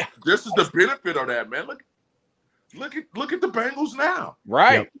the benefit of that, man. Look at the Bengals now.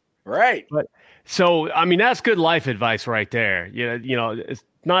 Right. Yep. Right. But so, I mean, that's good life advice right there. It's,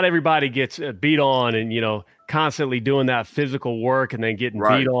 not everybody gets beat on and, constantly doing that physical work and then getting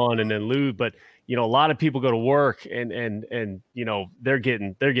Right. beat on and then lose. But, a lot of people go to work and they're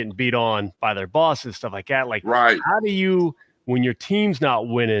getting beat on by their bosses, stuff like that. Like, Right. how do you, when your team's not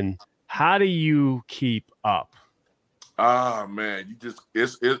winning, how do you keep up? Ah, man, you just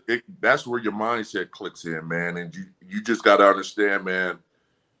that's where your mindset clicks in, man, and you just got to understand, man.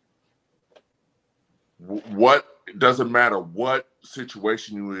 What doesn't matter what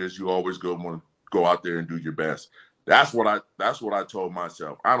situation you is, you always want to go out there and do your best. That's what I told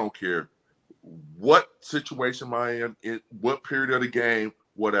myself. I don't care what situation I am in, what period of the game,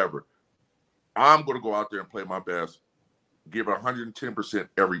 whatever. I'm going to go out there and play my best, give 110%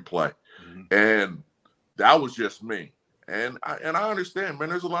 every play, and that was just me. And I understand, man,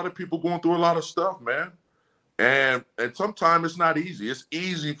 there's a lot of people going through a lot of stuff, man. And sometimes it's not easy. It's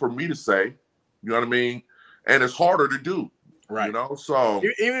easy for me to say, you know what I mean? And it's harder to do. Right. So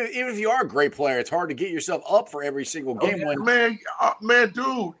even if you are a great player, it's hard to get yourself up for every single game. Man,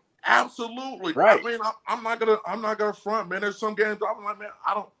 dude, absolutely. Right. I mean, I'm not gonna front, man. There's some games I'm like, man,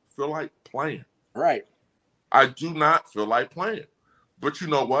 I don't feel like playing. Right. I do not feel like playing. But you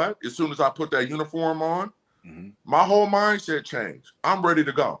know what? As soon as I put that uniform on, my whole mindset changed. I'm ready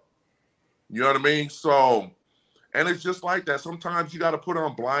to go. You know what I mean? So, and it's just like that. Sometimes you got to put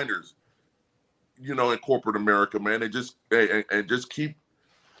on blinders, in corporate America, man, and just keep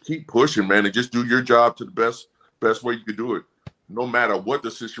pushing, man, and just do your job to the best way you can do it, no matter what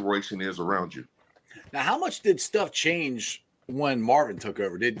the situation is around you. Now, how much did stuff change when Marvin took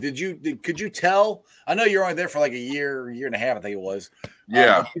over? Could you tell? I know you're only there for like a year and a half, I think it was.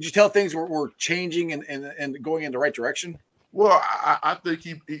 Yeah. Did you tell things were changing and going in the right direction? Well, I think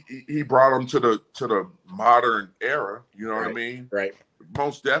he brought them to the modern era. You know what I mean? Right.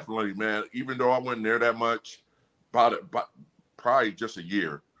 Most definitely, man. Even though I wasn't there that much, but probably just a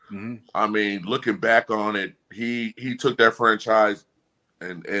year. I mean, looking back on it, he took that franchise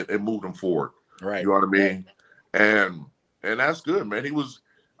and moved them forward. Right. You know what I mean? And that's good, man.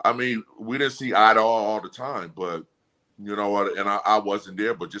 We didn't see eye to eye all the time, but you know what? And I wasn't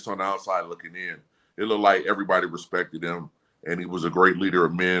there, but just on the outside looking in, it looked like everybody respected him, and he was a great leader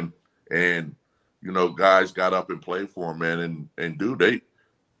of men. And guys got up and played for him, man. And dude,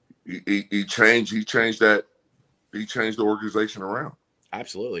 he changed the organization around.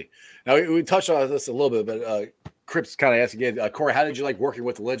 Absolutely. Now we touched on this a little bit, but Cripps kind of asked again, Corey, how did you like working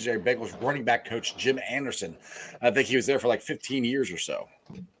with the legendary Bengals running back coach Jim Anderson? I think he was there for like 15 years or so.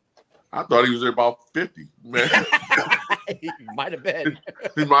 I thought he was there about 50, man. He might have been.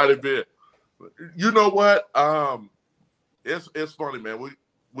 He might have been. You know what? It's funny, man.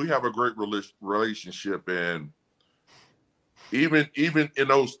 We have a great relationship, and even in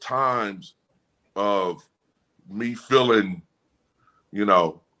those times of me feeling,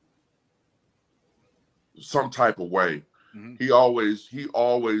 some type of way, he always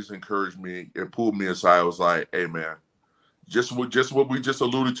encouraged me and pulled me aside. I was like, hey, man, just what we just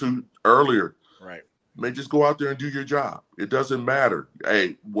alluded to earlier. Right. Man, just go out there and do your job. It doesn't matter.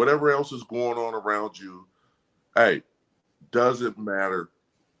 Hey, whatever else is going on around you, hey, doesn't matter.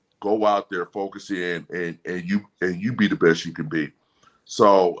 Go out there, focus in, and you be the best you can be.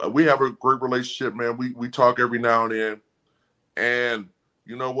 So we have a great relationship, man. We talk every now and then, and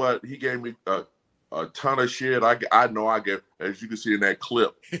you know what? He gave me a ton of shit. I know I get, as you can see in that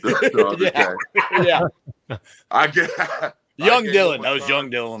clip the other day. Yeah. I get Young Dillon. That was young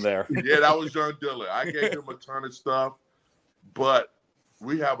Dillon there. Yeah, that was young Dillon. I gave him a ton of stuff, but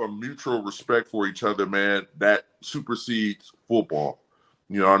we have a mutual respect for each other, man, that supersedes football.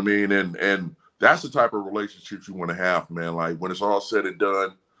 You know what I mean? And that's the type of relationship you want to have, man. Like when it's all said and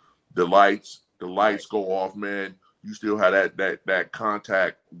done, the lights go off, man. You still have that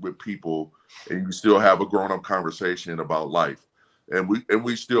contact with people, and you still have a grown-up conversation about life. And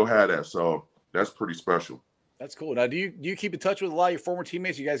we still have that. So that's pretty special. That's cool. Now, do you keep in touch with a lot of your former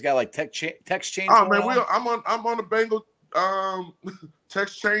teammates? You guys got like text chains? Oh man, I'm on the Bengal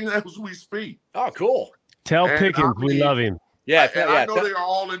text chain as we speak. Oh, cool. Tell Pickens we love him. Yeah, I know they're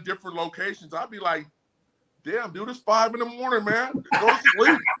all in different locations. I'd be like, damn, dude, it's 5 a.m, man. Go to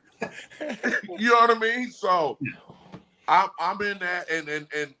sleep. You know what I mean? So I'm in that, and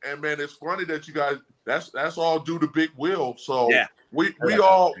man, it's funny that you guys. That's all due to Big Will. So yeah. we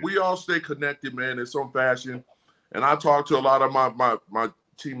all stay connected, man, in some fashion. And I talk to a lot of my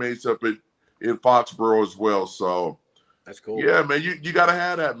teammates up in Foxborough as well. So that's cool. Yeah, man, you gotta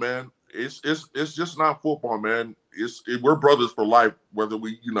have that, man. It's just not football, man. we're brothers for life, whether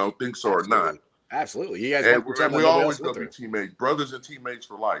we think so or not. Absolutely. You guys and we always gonna be teammates, brothers and teammates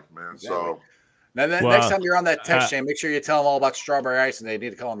for life, man. Exactly. So now next time you're on that text chain, make sure you tell them all about Strawberry Ice and they need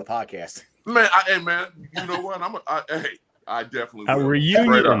to call on the podcast. Man, man, you know what? I definitely will. A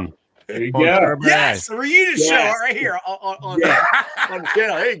reunion. There you go. Yes, a reunion show right here on the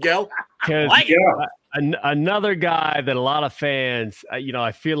channel. There you go. Another guy that a lot of fans,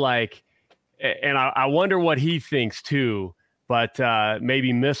 I feel like, and I wonder what he thinks too, but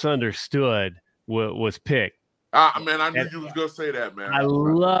maybe misunderstood was Pick. Man, I knew you was gonna say that, man. I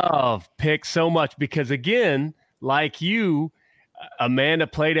love Pick so much because, again, like you, a man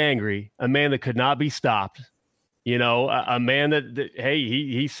that played angry, a man that could not be stopped. A man that hey,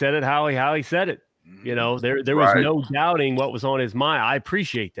 he said it how he said it. There was no doubting what was on his mind. I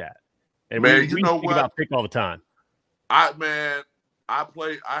appreciate that. And man, we think about Pick all the time. I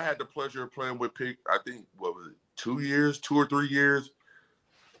had the pleasure of playing with Pick. I think 2 or 3 years.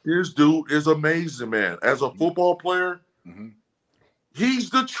 This dude is amazing, man. As a football player,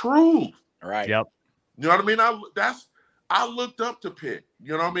 he's the truth. Right. Yep. You know what I mean? I looked up to Pick.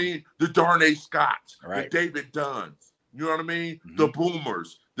 You know what I mean? The Darnay Scotts, the David Dunns. You know what I mean? The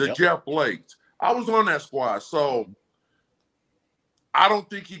Boomers, the Jeff Blakes. I was on that squad, so I don't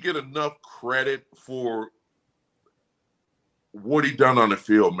think he get enough credit for what he done on the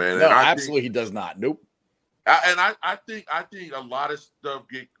field, man. No, absolutely, he does not. Nope. I think a lot of stuff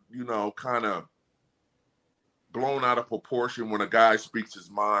get kind of blown out of proportion when a guy speaks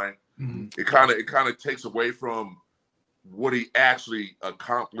his mind. It kind of takes away from what he actually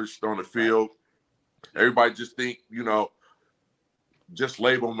accomplished on the field. Everybody just think just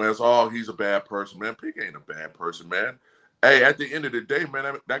label him as he's a bad person, man. Pick ain't a bad person, man. Hey, at the end of the day,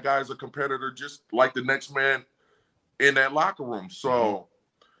 man, that guy's a competitor just like the next man in that locker room. So.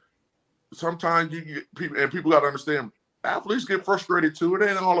 Sometimes people got to understand, athletes get frustrated too. It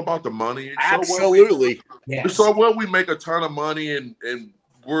ain't all about the money. Absolutely. So what we make a ton of money and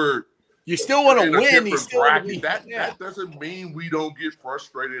you still want to win. That doesn't mean we don't get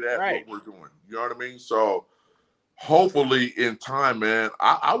frustrated at what we're doing. You know what I mean? So hopefully in time, man,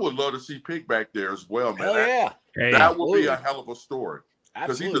 I would love to see Pick back there as well, man. Hell yeah. That would be a hell of a story.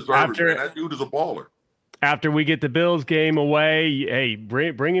 Because he deserves it, man. That dude is a baller. After we get the Bills game away, hey,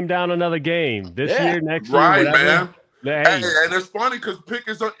 bring him down another game this year, next year, whatever. Man. Hey, and it's funny because Pick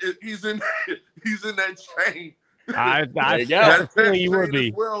he's in that chain. I feel you would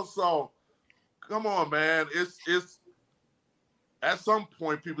be. Well, so come on, man. It's at some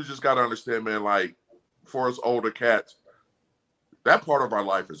point people just got to understand, man. Like for us older cats, that part of our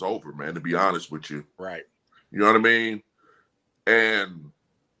life is over, man. To be honest with you, right? You know what I mean? And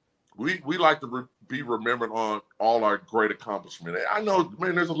we like to be remembered on all our great accomplishments. I know,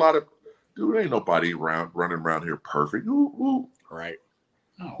 man, there's a lot of ain't nobody running around here perfect. Right.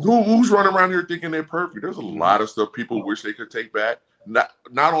 Who's running around here thinking they're perfect? There's a lot of stuff people wish they could take back. Not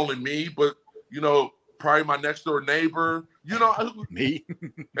only me, but probably my next door neighbor. Me.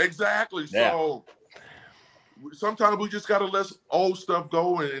 Exactly. So sometimes we just gotta let old stuff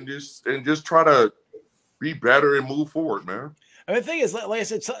go and just try to be better and move forward, man. I mean, the thing is, like I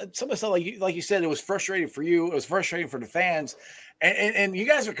said, some of the stuff, like you said, it was frustrating for you. It was frustrating for the fans, and you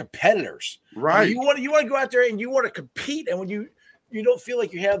guys are competitors, right? You want to go out there and you want to compete, and when you don't feel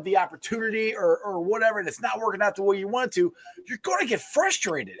like you have the opportunity or whatever, and it's not working out the way you want to, you're going to get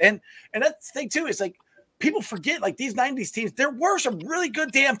frustrated. And that's the thing too. It's like people forget, like these '90s teams, there were some really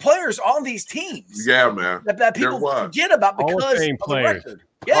good damn players on these teams. Yeah, man. That people forget about because of the record.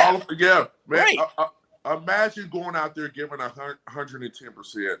 Yeah, man. Right. Imagine going out there giving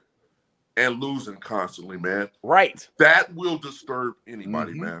 110% and losing constantly, man. Right. That will disturb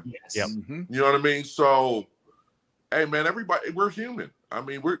anybody, man. Yes. Yep. You know what I mean? So, hey, man, everybody, we're human. I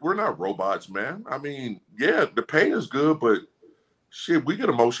mean, we're not robots, man. I mean, yeah, the pain is good, but shit, we get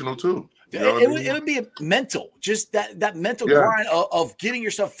emotional too. You know it would be mental, just that mental grind of getting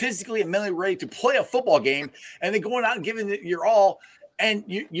yourself physically and mentally ready to play a football game and then going out and giving it your all. And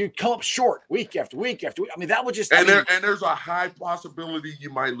you come up short week after week after week. I mean, that would just there's a high possibility you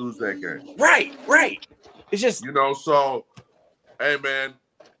might lose that game. Right. It's just so hey man,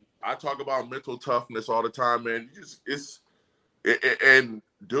 I talk about mental toughness all the time, man. And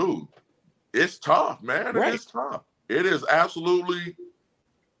dude, it's tough, man. It is tough. It is absolutely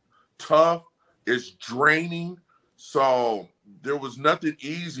tough. It's draining. So there was nothing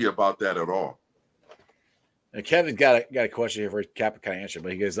easy about that at all. And Kevin's got a question here for Cap kind of answer,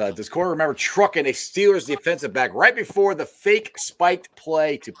 but he goes, does Corey remember trucking a Steelers defensive back right before the fake spiked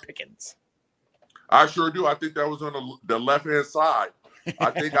play to Pickens? I sure do. I think that was on the left-hand side.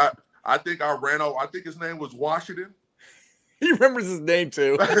 I I think I ran over. I think his name was Washington. He remembers his name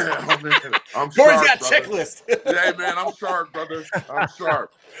too. Oh, man, I'm Corey's sharp, got a brother. checklist. Yeah, man, I'm sharp, brother. I'm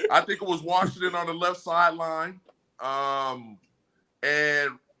sharp. I think it was Washington on the left sideline.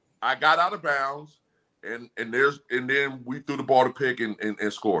 And I got out of bounds, and then we threw the ball to pick and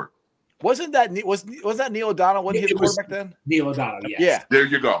scored. Wasn't that was that Neil O'Donnell? Wasn't he the quarterback then? Neil O'Donnell, yes. Yeah. There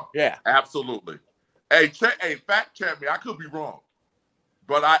you go. Yeah. Absolutely. Hey, fact check me. I could be wrong,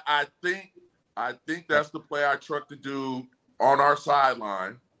 but I think that's the play I trucked the dude on our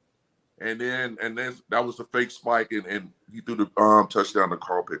sideline, and then that was the fake spike, and he threw the touchdown to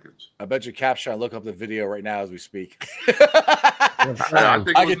Carl Pickens. I bet you Cap's trying to look up the video right now as we speak. I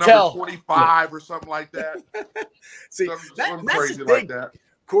think it was number 25 or something like that. See, something that's crazy the thing. like that.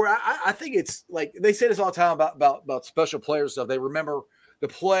 Corey, I think it's like they say this all the time about special players stuff. They remember the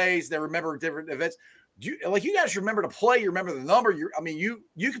plays, they remember different events. You guys remember the play, you remember the number. You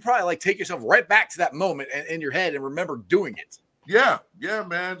could probably like take yourself right back to that moment in your head and remember doing it. Yeah,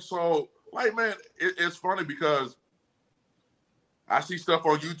 man. So, like, man, it's funny because I see stuff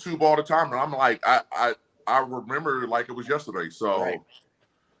on YouTube all the time, and I'm like, I remember it like it was yesterday. So, right.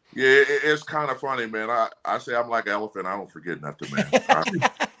 Yeah, it's kind of funny, man. I say I'm like an elephant. I don't forget nothing, man. I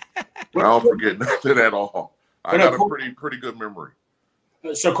don't forget nothing at all. I got a pretty good memory.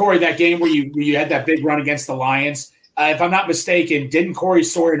 So, Corey, that game where you had that big run against the Lions, if I'm not mistaken, didn't Corey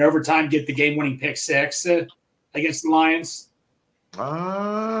Sawyer in overtime get the game-winning pick six against the Lions?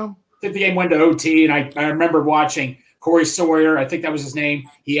 I think the game went to OT, and I remember watching Corey Sawyer. I think that was his name.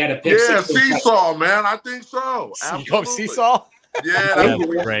 He had a pick six. Seesaw, man. I think so. You call him Seesaw? Yeah, that's what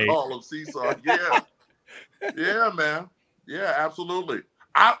we great. call him, Seesaw. Yeah. Yeah, man. Yeah, absolutely.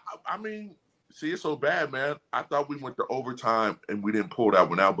 I mean, see, it's so bad, man. I thought we went to overtime and we didn't pull that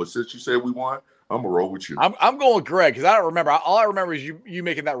one out. But since you said we won, I'm gonna roll with you. I'm going with Greg because I don't remember. All I remember is you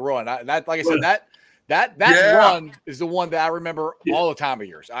making that run. Like I said, that run is the one that I remember all the time of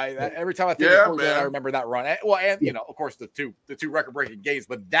years. Every time I think of Corey, I remember that run. And of course, the two record breaking games.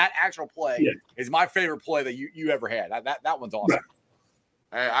 But that actual play is my favorite play that you ever had. That one's awesome.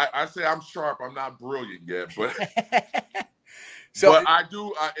 Hey, I say I'm sharp. I'm not brilliant yet, but but I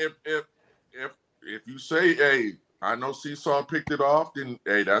do. If you say, hey, I know Seesaw picked it off, then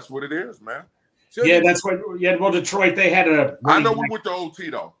hey, that's what it is, man. So that's what. Yeah, well, Detroit, they had a. I know we went to OT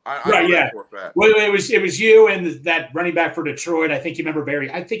though. Well, it was you and that running back for Detroit. I think you remember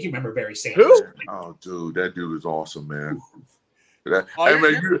Barry. Sanders. Who? Oh, dude, that dude is awesome, man.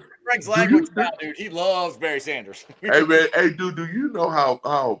 Greg's language now, dude. He loves Barry Sanders. Hey, man. Hey, dude, do you know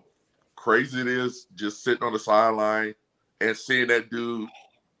how crazy it is just sitting on the sideline and seeing that dude?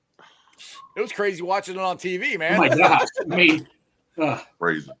 It was crazy watching it on TV, man. Oh my gosh! I mean,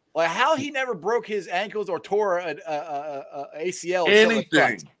 crazy. Like how he never broke his ankles or tore an ACL. Or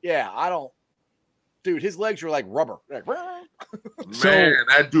anything. Yeah, I don't. Dude, his legs were like rubber. Like, man,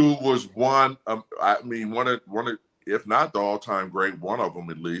 that dude was one. One of, if not the all-time great, one of them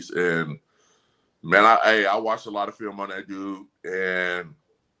at least. And man, I watched a lot of film on that dude, and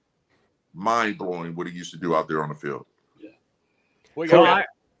mind blowing what he used to do out there on the field. Yeah. So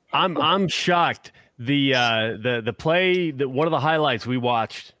I'm shocked. The play that one of the highlights we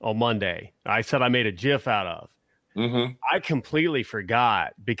watched on Monday, I said I made a GIF out of. Mm-hmm. I completely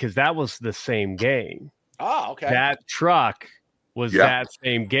forgot because that was the same game. Oh, okay. That truck was that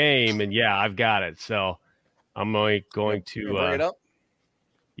same game, and I've got it. So I'm going to bring it up.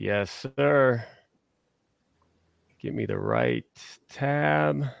 Yes, sir. Give me the right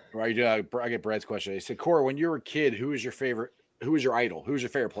tab. Right, I get Brad's question. He said, Corey, when you were a kid, who was your favorite? Who was your idol? Who was your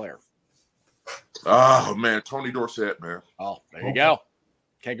favorite player? Oh, man, Tony Dorsett, man. Oh, there you go.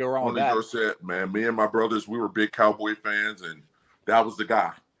 Can't go wrong with that. Tony Dorsett, man. Me and my brothers, we were big Cowboy fans, and that was the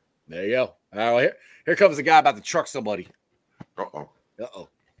guy. There you go. All right, here comes the guy about to truck somebody. Uh-oh.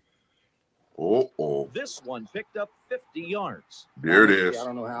 This one picked up 50 yards. There it is. I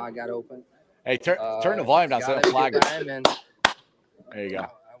don't know how I got open. Hey, turn the volume down so I don't flag it. There you go.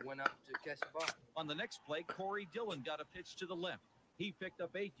 I went up to catch the ball. On the next play, Corey Dillon got a pitch to the left. He picked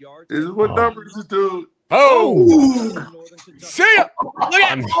up 8 yards. This is what number is this dude? Oh! See ya! Look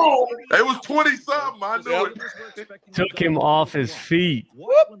at him! It was 20-something. I knew it. Took him off his feet.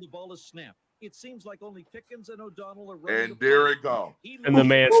 When the ball is snapped. It seems like only Pickens and O'Donnell are running. And there it go. And the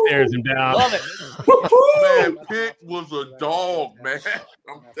man stares him down. Love it. Man, Pick was a dog, man.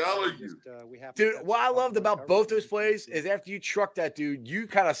 I'm telling you. Dude, what I loved about both those plays is after you trucked that dude, you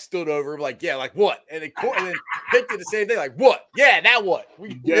kind of stood over him like, yeah, like what? And then Pick did the same thing, like what? Yeah, now what?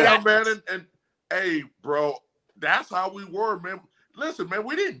 Yeah, man. And hey, bro, that's how we were, man. listen, man,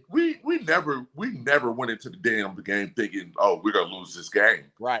 we never went into the damn game thinking, oh, we're gonna lose this game.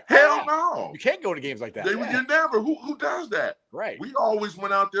 Right. Hell no. You can't go to games like that. You never. Who does that? Right. We always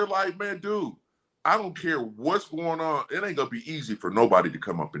went out there like, man, dude, I don't care what's going on. It ain't gonna be easy for nobody to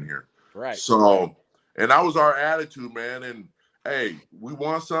come up in here. Right. So, and that was our attitude, man. And hey, we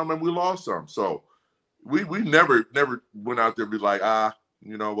won some and we lost some. So we never went out there and be like,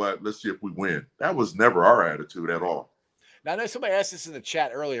 you know what? Let's see if we win. That was never our attitude at all. Now, I know somebody asked this in the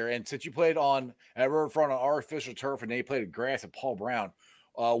chat earlier, and since you played at Riverfront on our official turf, and then you played at grass at Paul Brown,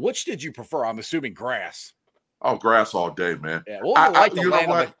 which did you prefer? I'm assuming grass. Oh, grass all day, man. Yeah. What was it like to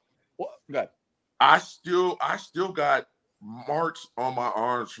land on the? Go ahead. I still got marks on my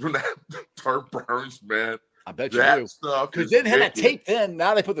arms from that turf burns, man. I bet you do. Stuff because they didn't have that tape then.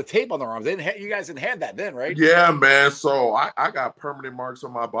 Now they put the tape on their arms. You guys didn't have that then, right? Yeah, man. So I got permanent marks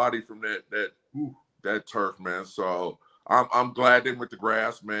on my body from that turf, man. So I'm glad they went to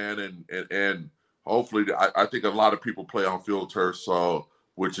grass, man, and hopefully I think a lot of people play on field turf, so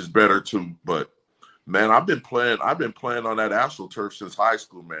which is better too. But man, I've been playing on that AstroTurf since high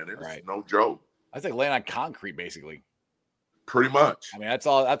school, man. It's no joke. I think laying on concrete, basically. Pretty much. I mean, that's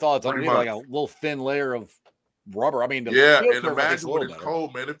all it's underneath, like a little thin layer of rubber. I mean, and imagine when it's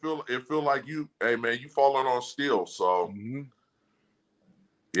cold, man. It feel like you falling on steel. So you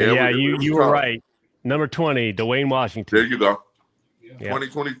were right. Number 20, Dwayne Washington. There you go. Yeah.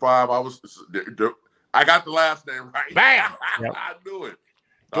 2025. I got the last name right. Bam! Yep. I knew it.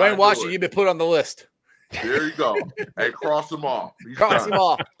 Dwayne Washington, you've been put on the list. There you go. Hey, cross them off. Cross them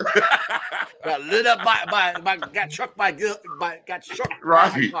off. Got lit up got chucked by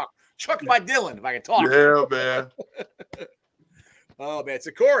right. Chucked by Dillon, if I can talk. Yeah, man. Oh man.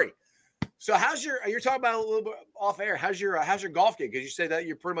 So Corey, so you're talking about a little bit off air. How's your golf game? Because you said that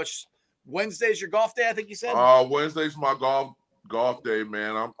you're pretty much Wednesday's your golf day, I think you said. Wednesday's my golf day,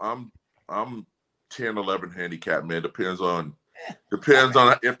 man. I'm 10, 11 handicap, man. Depends on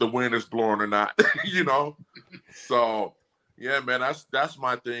if the wind is blowing or not, you know. So yeah, man, that's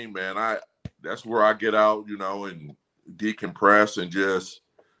my thing, man. That's where I get out, you know, and decompress and just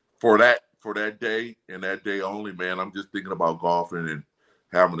for that day and that day only, man. I'm just thinking about golfing and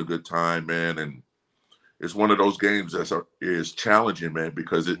having a good time, man. And it's one of those games that is challenging, man,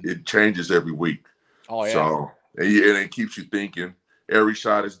 because it changes every week. Oh yeah. So and it keeps you thinking. Every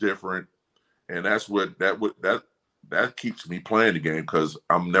shot is different, and that's that keeps me playing the game because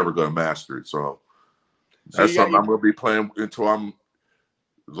I'm never going to master it. So that's something I'm going to be playing until I'm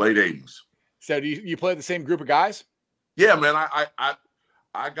late 80s. So do you play the same group of guys? Yeah, man.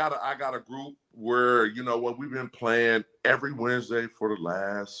 I got a group where, you know what, we've been playing every Wednesday for the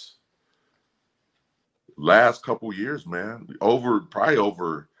last couple years, man. Probably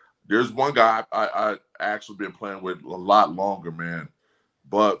over. There's one guy I actually been playing with a lot longer, man.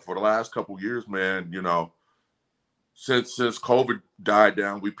 But for the last couple years, man, you know, since COVID died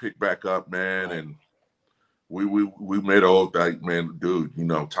down, we picked back up, man, and we made an oath that, man, dude, you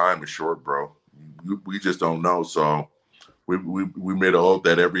know, time is short, bro. We just don't know, so we made an oath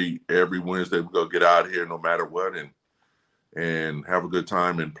that every Wednesday we're gonna get out of here no matter what and have a good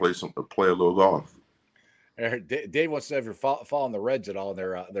time and play a little golf. Dave wants to know if you're following the Reds at all in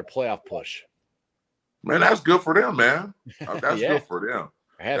their playoff push. Man, that's good for them, man. That's good for them.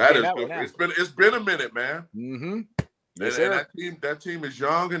 That is good. It's been a minute, man. Mm-hmm. Yes, and that team is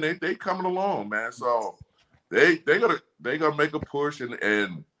young and they coming along, man. So they gonna make a push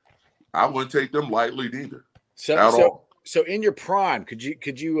and I wouldn't take them lightly either. So in your prime, could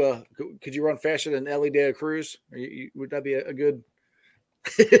you run faster than Ellie De La Cruz? Would that be a good?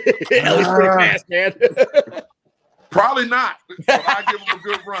 Ellie's pretty fast, man. Probably not. But I give him a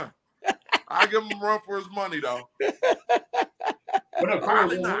good run. I give him a run for his money, though.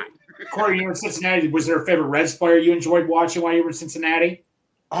 Probably not. Corey, you were in Cincinnati. Was there a favorite Reds player you enjoyed watching while you were in Cincinnati?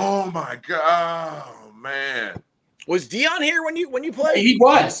 Oh my God, man! Was Dion here when you played? He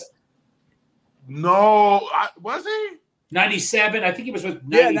was. No, was he? 97. I think he was with.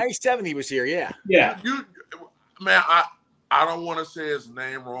 97. He was here. Yeah. Man, I don't want to say his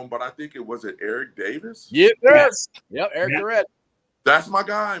name wrong, but I think it was Eric Davis. Yes. Yep. Eric the Red. That's my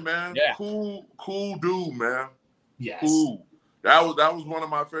guy, man. Yeah. Cool dude, man. Yes. Cool. That was one of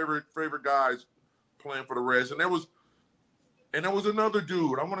my favorite guys playing for the Reds, and there was another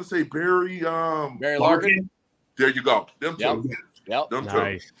dude. I want to say Barry Larkin. There you go. Them two. Yep. Them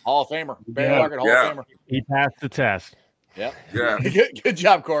nice. two. Hall of Famer. Barry Larkin, Hall of Famer. He passed the test. Yep. Yeah. Good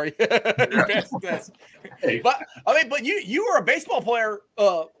job, Corey. You passed the test. But you were a baseball player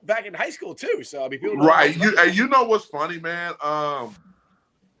back in high school too. So I mean, people right. You know what's funny, man?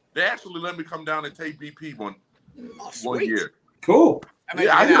 They actually let me come down and take BP one year. Cool.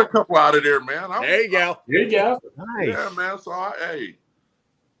 I hit a couple out of there, man. There you go. There you go. Nice. Yeah, man. So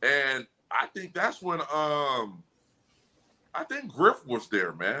and I think that's when I think Griff was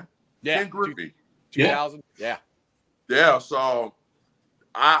there, man. Yeah. Ken Griffey. 2000. Yeah. Yeah. So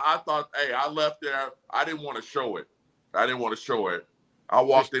I thought, hey, I left there. I didn't want to show it. I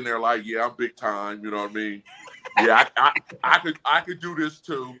walked in there like, yeah, I'm big time. You know what I mean? Yeah, I could do this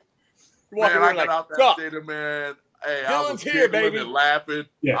too. Man, I got out that stadium, man. Hey, I was giggling and laughing.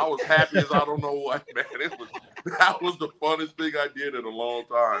 Yeah. I was happy as I don't know what, man. That was the funnest thing I did in a long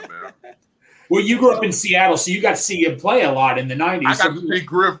time, man. Well, you grew up in Seattle, so you got to see him play a lot in the 90s. I got to see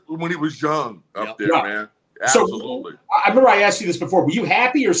Griff when he was young up there, man. Absolutely. So, I remember I asked you this before. Were you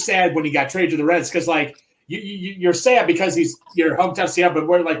happy or sad when he got traded to the Reds? Because, like, you're sad because he's your hometown Seattle, but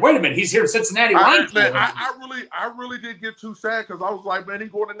we're like, wait a minute, he's here in Cincinnati. I really did get too sad because I was like, man, he's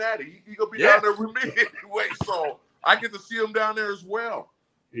going to Natty. He gonna be down there with me anyway, so I get to see him down there as well.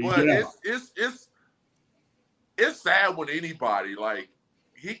 But it's sad when anybody, like,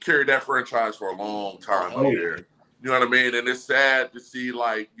 he carried that franchise for a long time up there. You know what I mean? And it's sad to see,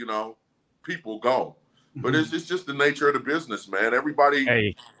 like, you know, people go. But it's just the nature of the business, man. Everybody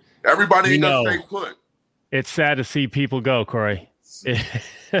ain't gonna stay put. It's sad to see people go, Corey. Yeah.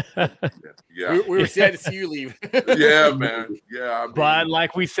 We were sad to see you leave. Yeah, man. Yeah. I mean, but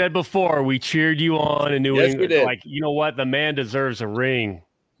like we said before, we cheered you on in New England. We did. Like, you know what? The man deserves a ring.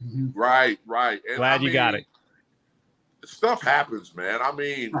 Right. And Glad you got it. Stuff happens, man. I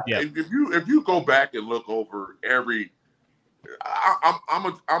mean, if you go back and look over every,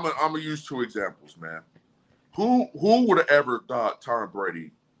 I'm gonna use two examples, man. Who would have ever thought Tom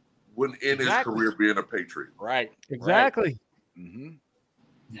Brady wouldn't end his career being a Patriot? Right. Exactly. Right. Mm-hmm.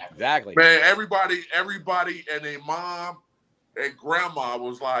 Exactly. Man, everybody and their mom and grandma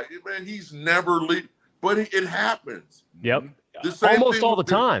was like, man, he's never leave. But it happens. Yep. Almost all the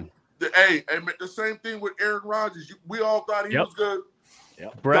time. Hey, the same thing with Aaron Rodgers. We all thought he was good.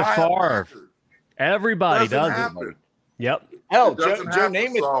 Yep. Brett Favre. Everybody does it. Yep. Hell, Joe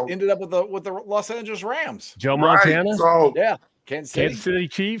Namath ended up with the Los Angeles Rams. Joe Montana. So Kansas City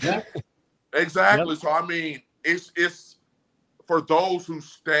Chiefs. Yeah. Exactly. Yep. So I mean, it's for those who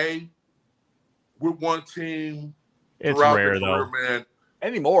stay with one team. It's rare though, man.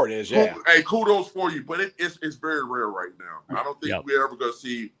 Anymore it is, yeah. Hey, kudos for you, but it's very rare right now. I don't think we're ever gonna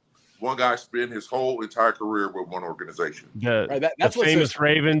see one guy spend his whole entire career with one organization. That's the famous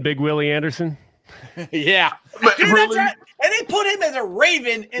Raven, Big Willie Anderson. Yeah. Dude, really? That's right. And they put him as a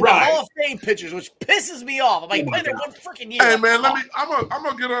Raven in the Hall of Fame pictures, which pisses me off. I'm like, play there one freaking year. Hey man, I'm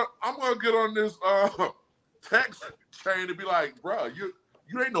gonna get on this text chain to be like, bro, you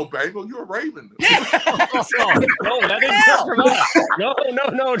ain't no Bengal, you're a Raven. Yeah. No, that ain't from us. No.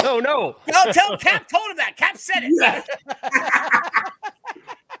 No, tell Cap told him that. Cap said it. Yeah.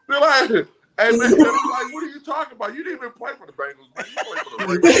 They're like, hey man, they're like, what are you talking about? You didn't even play for the Bengals, man. You played for the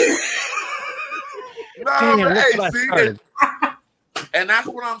Ravens. And that's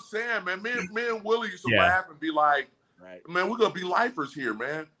what I'm saying, man. Me and Willie used to laugh and be like, man, we're gonna be lifers here,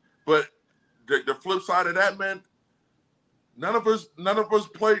 man. But the flip side of that, man, none of us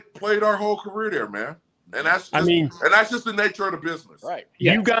played our whole career there, man. And that's just the nature of the business. Right.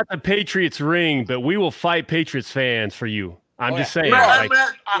 Yes. You got the Patriots ring, but we will fight Patriots fans for you. I'm just saying. Man,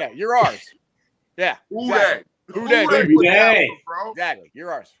 you're ours. Yeah. Who day? Exactly.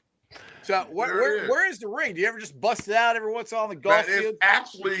 You're ours. So where is the ring? Do you ever just bust it out every once in a while on the golf field? It's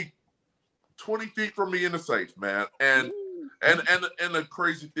actually 20 feet from me in the safe, man. And the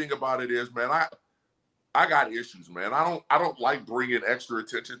crazy thing about it is, man, I got issues, man. I don't like bringing extra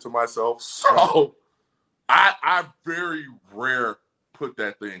attention to myself, so I very rare put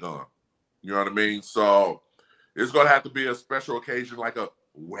that thing on. You know what I mean? So it's gonna have to be a special occasion, like a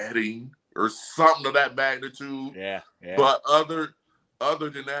wedding or something of that magnitude. Yeah. But other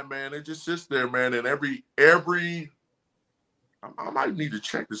than that, man, it just sits there, man. And every I might need to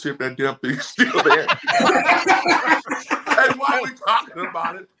check to see if that damn thing's still there. And why are we talking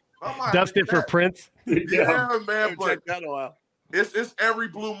about it? Dust it for prints. Yeah, man. But check that a while. It's every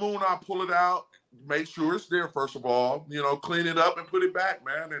blue moon I pull it out, make sure it's there first of all, you know, clean it up and put it back,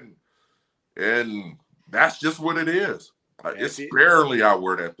 man. And that's just what it is. It's barely I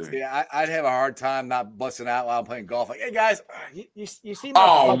wear that thing. Yeah, I'd have a hard time not busting out while I'm playing golf. Like, hey guys, you see?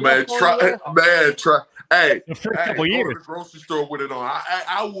 Oh man, try. Hey, go to the grocery store with it on.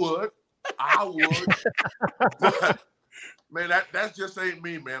 I would. But, man, that just ain't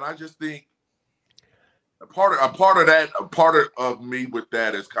me, man. I just think a part of me with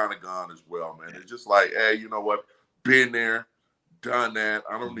that is kind of gone as well, man. It's just like, hey, you know what? Been there, done that.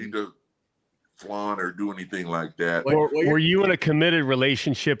 I don't need to flaunt or do anything like that. Were you in a committed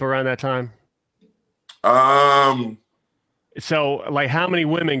relationship around that time? So, like, how many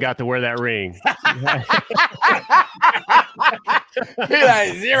women got to wear that ring?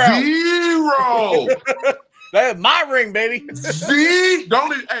 Zero. That's my ring, baby.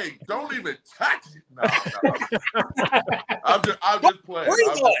 Don't even touch it. No. I'm just playing.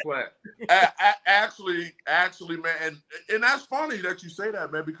 Actually, man, and that's funny that you say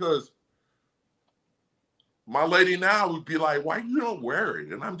that, man, because my lady now would be like, "Why you don't wear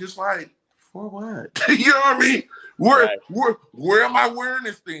it?" And I'm just like, "For what?" You know what I mean? Where am I wearing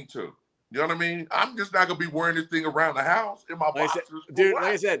this thing to? You know what I mean? I'm just not gonna be wearing this thing around the house in my boxers. Dude, like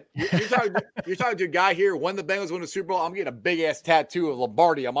I said, you're talking to a guy here. When the Bengals win the Super Bowl, I'm getting a big ass tattoo of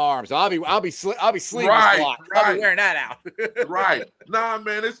Lombardi on my arm. So I'll be sleeveless a lot. I'll be wearing that out. Right? Nah,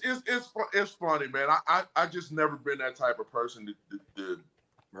 man, it's funny, man. I just never been that type of person to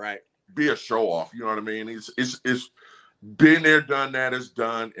be a show off. You know what I mean? It's been there, done that. It's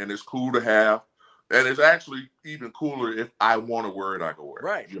done, and it's cool to have. And it's actually even cooler if I want to wear it, I can wear it.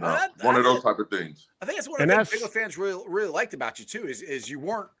 Right. You know, one of those type of things. I think that's one of the things Bengals fans really liked about you too, is you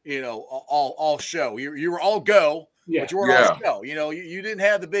weren't, all show. You were all go, but you weren't all show. You know, you didn't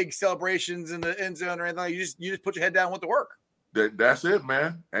have the big celebrations in the end zone or anything. You just put your head down and went to work. That's it,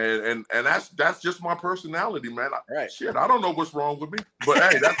 man. And that's just my personality, man. Shit, I don't know what's wrong with me,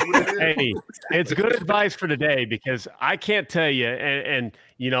 but hey, that's what it is. Hey, it's good advice for today, because I can't tell you, and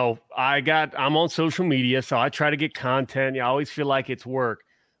I'm on social media, so I try to get content. I always feel like it's work,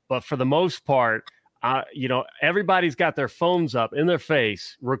 but for the most part, everybody's got their phones up in their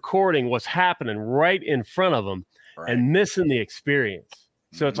face, recording what's happening right in front of them, and missing the experience.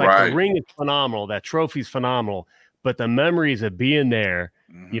 So it's like the ring is phenomenal, that trophy's phenomenal. But the memories of being there,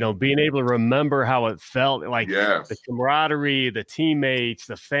 being able to remember how it felt, like the camaraderie, the teammates,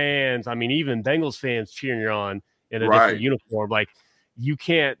 the fans. I mean, even Bengals fans cheering you on in a different uniform. Like, you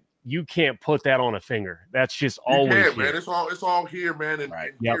can't put that on a finger. That's just always here. Man. It's all here, man, and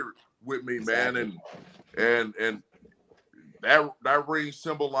here with me, man, and that ring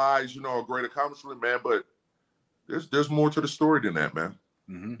symbolized, a great accomplishment, man. But there's more to the story than that, man.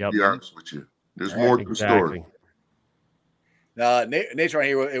 To be honest with you, there's more to the story. Nate's right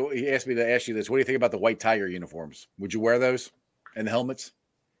here. He asked me to ask you this. What do you think about the white Tiger uniforms? Would you wear those and the helmets?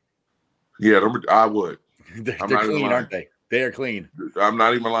 Yeah, I would. They're clean, aren't they? They are clean. I'm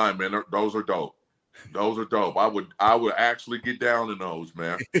not even lying, man. Those are dope. Those are dope. I would actually get down in those,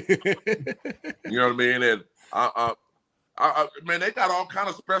 man. You know what I mean? And man, they got all kind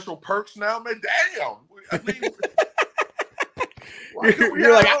of special perks now, man. Damn. I mean,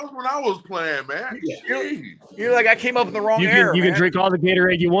 you're like, when I was playing, man. You're like, I came up in the wrong era. You can drink all the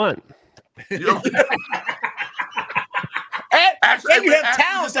Gatorade you want. And you have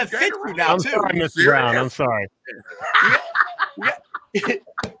towels that fit you now, too. Sorry, Mr. Brown. I'm sorry. Hey,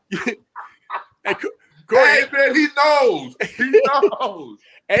 Corey, hey, man, he knows. He knows.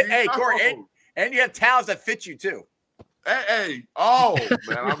 Hey, Corey, and you have towels that fit you, too. Man, I'm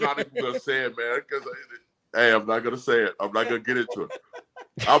not even going to say it, man, because I'm not going to say it. I'm not going to get into it.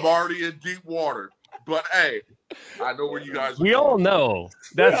 I'm already in deep water. But, hey, I know where you guys are. We all know.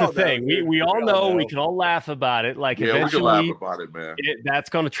 That's the thing. We all know. We can all laugh about it. Like, eventually, we can laugh about it, man. That's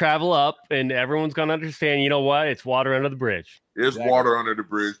going to travel up, and everyone's going to understand, you know what? It's water under the bridge. It's water under the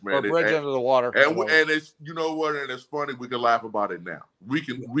bridge, man. Or bridge under the water. And it's, you know what? And it's funny. We can laugh about it now. We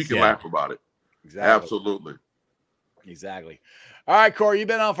can laugh about it. Exactly. Absolutely. Exactly. All right, Corey, you've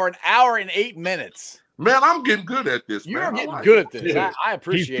been on for an hour and 8 minutes. Man, I'm getting good at this, You're man. getting good at this. I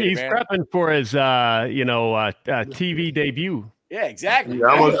appreciate it, man. He's prepping for his, TV debut. Yeah, exactly. Yeah,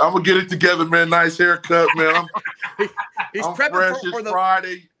 I'm gonna get it together, man. Nice haircut, man. He's I'm prepping fresh for the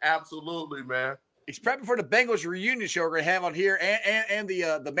Friday. Absolutely, man. He's prepping for the Bengals reunion show we're gonna have on here, and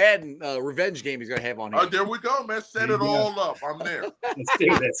the Madden revenge game he's gonna have on here. Oh, there we go, man. Set it all up. I'm there. Let's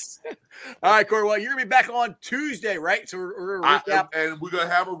do this. All right, Corey. Well, you're gonna be back on Tuesday, right? So we're gonna recap, and we're gonna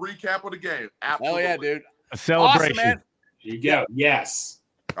have a recap of the game. Absolutely. Oh yeah, dude. A celebration. Awesome, man. There you go. Yes.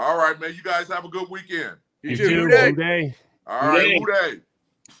 All right, man. You guys have a good weekend. You too. Good day. All right,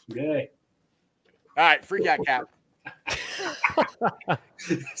 Good day. All right, freak out, Cap.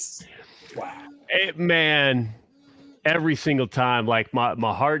 Wow. Man, every single time, like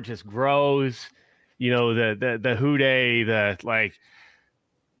my heart just grows. The hooday,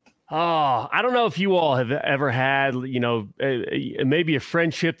 I don't know if you all have ever had, maybe a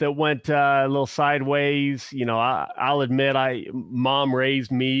friendship that went a little sideways. I'll admit, mom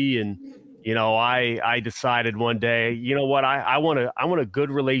raised me, and I decided one day, you know what, I want a good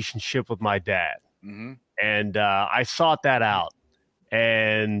relationship with my dad, and I sought that out,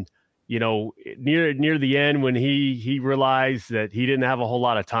 and near the end when he realized that he didn't have a whole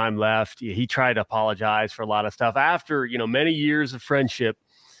lot of time left, he tried to apologize for a lot of stuff after, many years of friendship.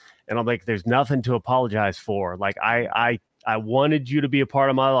 And I'm like, there's nothing to apologize for. Like, I wanted you to be a part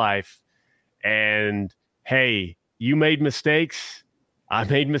of my life. And hey, you made mistakes. I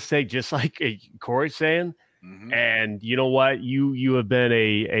made mistakes, just like Corey's saying. Mm-hmm. And you know what? You have been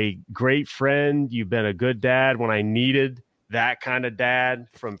a great friend. You've been a good dad when I needed that kind of dad.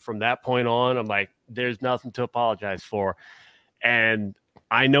 From that point on, I'm like, there's nothing to apologize for. And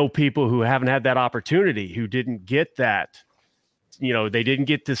I know people who haven't had that opportunity, who didn't get that. They didn't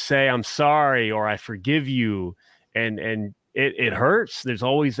get to say, I'm sorry, or I forgive you. And it hurts. There's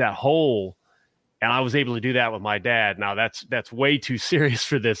always that hole. And I was able to do that with my dad. Now that's way too serious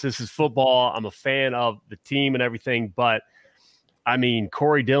for this. This is football. I'm a fan of the team and everything. But I mean,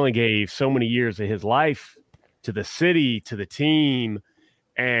 Corey Dillon gave so many years of his life to the city, to the team.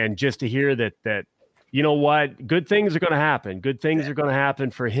 And just to hear that, you know what, good things are going to happen. Good things are going to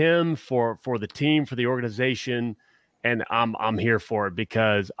happen for him, for the team, for the organization. And I'm here for it,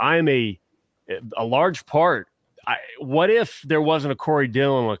 because I'm a large part. What if there wasn't a Corey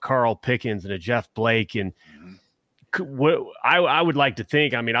Dillon, a Carl Pickens, and a Jeff Blake? And I would like to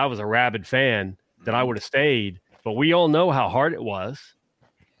think, I mean, I was a rabid fan, that I would have stayed, but we all know how hard it was.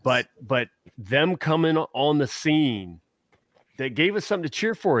 But them coming on the scene, that gave us something to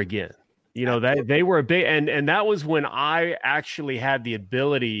cheer for again. That they were a big, and that was when I actually had the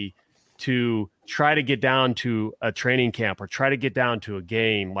ability to try to get down to a training camp or try to get down to a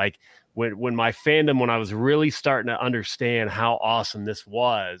game. Like when my fandom, when I was really starting to understand how awesome this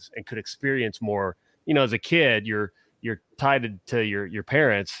was and could experience more, as a kid, you're tied to your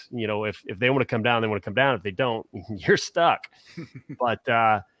parents. If they want to come down, they want to come down. If they don't, you're stuck.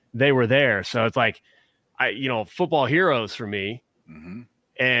 But they were there. So it's like, football heroes for me. Mm-hmm.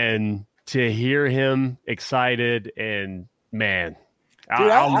 And to hear him excited, and man, dude,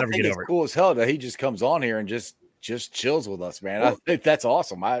 I'll never think get it's over it. Cool as hell that he just comes on here and just chills with us, man. I think that's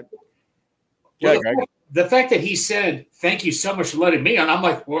awesome. The fact that he said, "Thank you so much for letting me on," I'm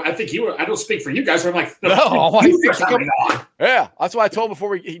like, well, I think I don't speak for you guys. I'm like, no, on. Yeah, that's what I told him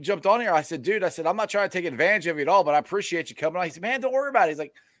before he jumped on here. I said, dude, I'm not trying to take advantage of you at all, but I appreciate you coming on. He said, man, don't worry about it. He's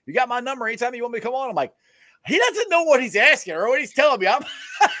like, you got my number. Anytime you want me to come on, I'm like, he doesn't know what he's asking or what he's telling me. I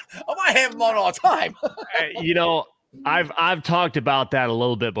might have him on all the time. I've talked about that a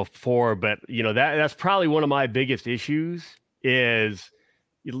little bit before, but that's probably one of my biggest issues is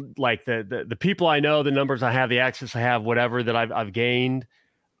like the people I know, the numbers I have, the access I have, whatever that I've gained,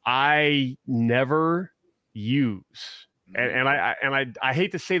 I never use. And I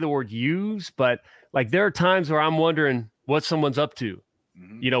hate to say the word use, but like there are times where I'm wondering what someone's up to,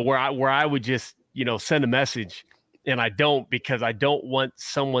 where I would just, send a message, and I don't, because I don't want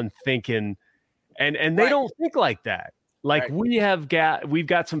someone thinking, and they don't think like that. Like we've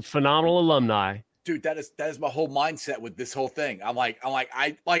got some phenomenal alumni. Dude, that is my whole mindset with this whole thing. I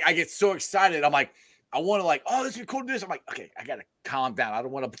get so excited. I'm like, I want to oh, this would be cool to do this. I'm like, okay, I gotta calm down. I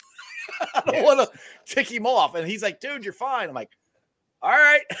don't want to tick him off. And he's like, dude, you're fine. I'm like, all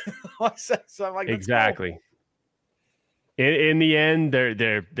right. So I'm like, exactly. In the end,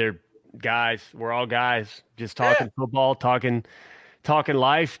 they're guys. We're all guys, just talking football, talking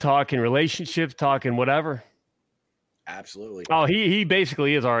life, talking relationships, talking whatever. Absolutely. Oh, he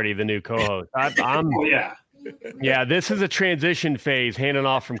basically is already the new co-host. I'm yeah. This is a transition phase, handing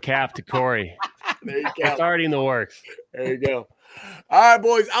off from Cap to Corey. There you go. It's already in the works. There you go. All right,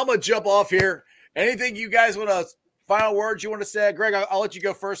 boys. I'm gonna jump off here. Anything you guys want to final words you want to say, Greg? I'll let you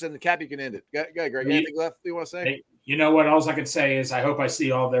go first, and the Cap you can end it. Go ahead, Greg. Anything left you want to say? Hey, you know what? All I can say is I hope I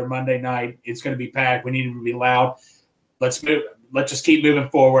see all there Monday night. It's going to be packed. We need to be loud. Let's move. Let's just keep moving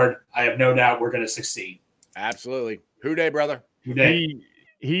forward. I have no doubt we're going to succeed. Absolutely. Who day, brother? Who day?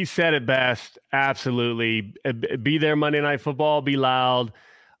 He said it best. Absolutely. Be there Monday Night Football. Be loud.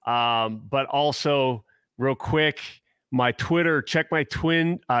 But also, real quick, my Twitter. Check my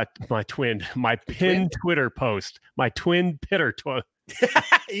pinned Twitter post. My twin pitter tweet.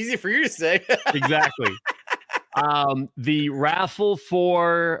 Easy for you to say. Exactly. The raffle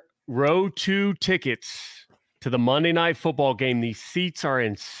for row 2 tickets to the Monday Night Football game. These seats are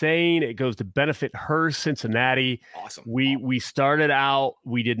insane. It goes to benefit her Cincinnati. Awesome. We started out.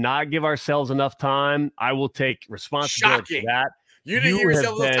 We did not give ourselves enough time. I will take responsibility for that. You didn't give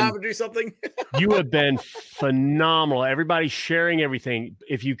yourself enough time to do something? You have been phenomenal. Everybody sharing everything.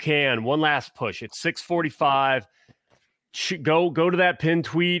 If you can, one last push. It's 6:45. Go to that pinned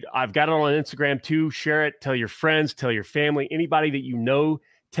tweet. I've got it on Instagram too. Share it. Tell your friends. Tell your family. Anybody that you know.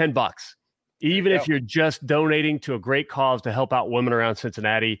 $10. Even if you're just donating to a great cause to help out women around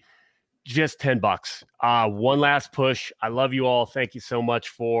Cincinnati, just $10. One last push. I love you all. Thank you so much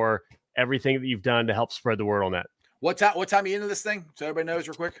for everything that you've done to help spread the word on that. What time are you into this thing? So everybody knows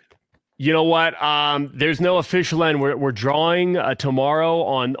real quick. You know what? There's no official end. We're drawing tomorrow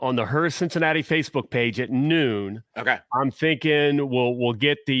on the Her Cincinnati Facebook page at noon. Okay. I'm thinking we'll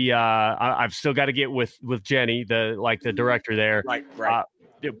get the. I've still got to get with Jenny, the director there. Right.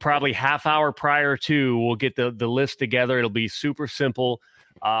 Probably half hour prior to, we'll get the list together. It'll be super simple.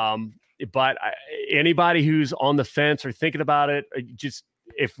 But anybody who's on the fence or thinking about it, just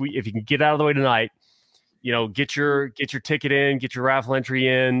if you can get out of the way tonight. Get your ticket in, get your raffle entry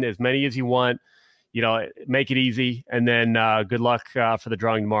in, as many as you want. Make it easy, and then good luck for the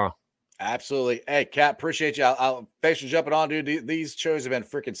drawing tomorrow. Absolutely. Hey, Kat, appreciate you. Thanks for jumping on, dude. These shows have been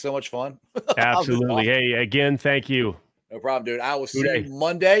freaking so much fun. Absolutely. Hey, again, thank you. No problem, dude. I will see you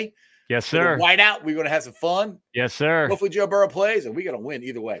Monday. Yes, sir. Whiteout. We're going to have some fun. Yes, sir. Hopefully Joe Burrow plays, and we're going to win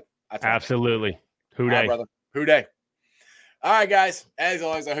either way. Absolutely. Who day, brother. Who day. All right, guys. As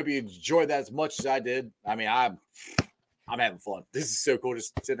always, I hope you enjoyed that as much as I did. I mean, I'm having fun. This is so cool.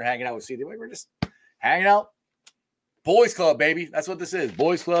 Just sitting there hanging out with CD. We're just hanging out. Boys Club, baby. That's what this is.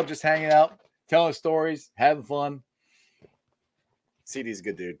 Boys Club, just hanging out, telling stories, having fun. CD's a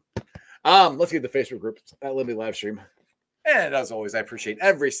good dude. Let's get the Facebook group. That limited live stream. And as always, I appreciate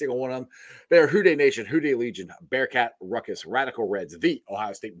every single one of them. They're Who Day Nation, Who Day Legion, Bearcat, Ruckus, Radical Reds, the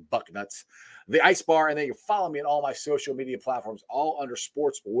Ohio State Bucknuts, the Ice Bar, and then you can follow me on all my social media platforms, all under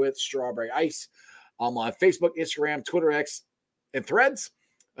Sports with Strawberry Ice. I'm on Facebook, Instagram, Twitter X, and Threads.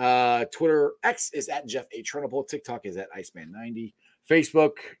 Twitter X is at Jeff A. Trunable. TikTok is at Iceman90.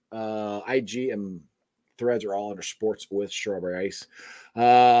 Facebook, IG, and Threads are all under Sports with Strawberry Ice.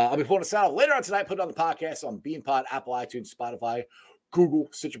 I'll be pulling this out later on tonight. Put it on the podcast on BeanPod, Apple, iTunes, Spotify, Google,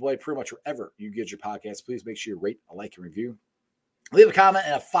 Stitcher Play, pretty much wherever you get your podcast. Please make sure you rate, like, and review. Leave a comment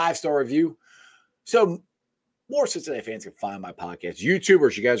and a 5-star review so more Cincinnati fans can find my podcast.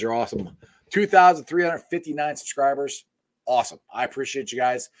 YouTubers, you guys are awesome. 2,359 subscribers. Awesome. I appreciate you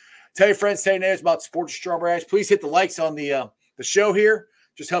guys. Tell your friends, tell your neighbors about Sports Strawberry Ice. Please hit the likes on the show here.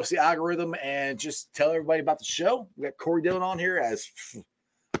 Just helps the algorithm, and just tell everybody about the show. We got Corey Dillon on here as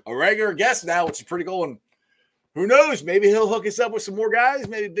a regular guest now, which is pretty cool. And who knows? Maybe he'll hook us up with some more guys.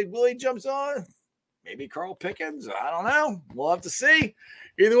 Maybe Big Willie jumps on. Maybe Carl Pickens. I don't know. We'll have to see.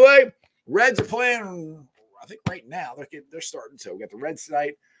 Either way, Reds are playing, I think right now. They're starting. So we got the Reds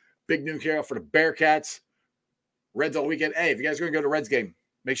tonight. Big noon kickoff for the Bearcats. Reds all weekend. Hey, if you guys are going to go to Reds game,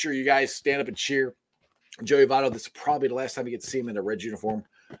 make sure you guys stand up and cheer. Joey Votto, this is probably the last time you get to see him in a Reds uniform.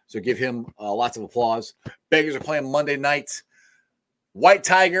 So give him lots of applause. Bengals are playing Monday night. White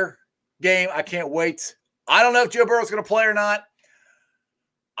Tiger game. I can't wait. I don't know if Joe Burrow's going to play or not.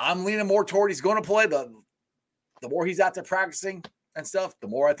 I'm leaning more toward he's going to play. The more he's out there practicing and stuff, the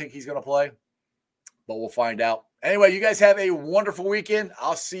more I think he's going to play. But we'll find out. Anyway, you guys have a wonderful weekend.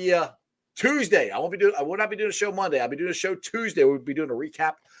 I'll see you Tuesday. I will not be doing a show Monday. I'll be doing a show Tuesday. We'll be doing a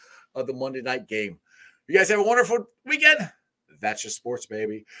recap of the Monday night game. You guys have a wonderful weekend. That's just sports,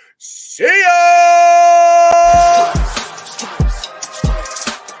 baby. See ya!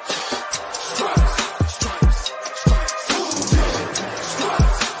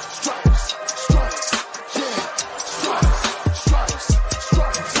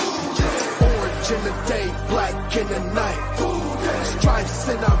 Orange in the day, black in the night. Stripes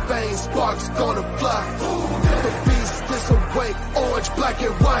in our veins, sparks gonna fly. The beast is awake, orange, black,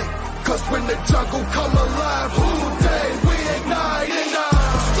 and white. Cause when the jungle come alive, who day we ignite and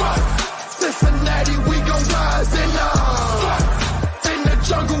Cincinnati, we gon' rise and in the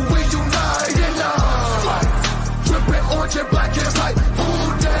jungle we unite and dripping orange and black and white. Who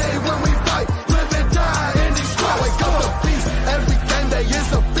day when we fight, live and die in these streets. Wake up the beast, every game day is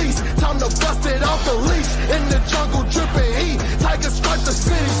a feast. Time to bust it off the leash. In the jungle dripping heat, tigers strike the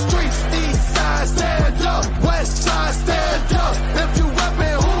city streets. East side stand up, west side stand up. If you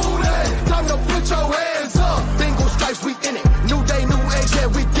reppin' time to put your hands up. Bingo stripes, we in it. New day, new age, yeah,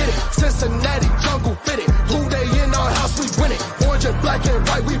 we get it. Cincinnati jungle fitted. Who they in our house, we win it. Orange and black and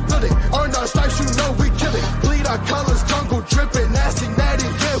white, we build it. Earn our stripes, you know we kill it. Bleed our colors, jungle dripping. Nasty, natty,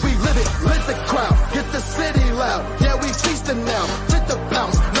 yeah, we live it. Lit the crowd, get the city loud. Yeah, we feasting now. Fit the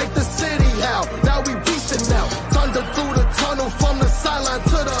bounce, make the city howl. Now we beasting now. Thunder through the tunnel, from the sideline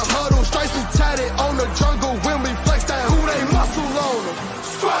to the huddle. Stripes be tatted on the jungle when we flex that who they muscle on them.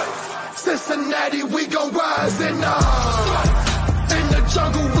 Stripes. Cincinnati, we gon' rise and in the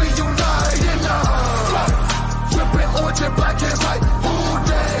jungle, we unite and dripping orange and black and white. All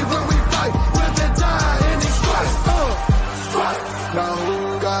day when we fight, live and die in these stripes. Now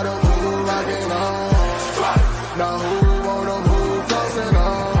who gotta move like it on? Now who wanna move close and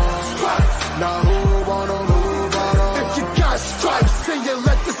on? Now who wanna move on 'em? If you got stripes, then you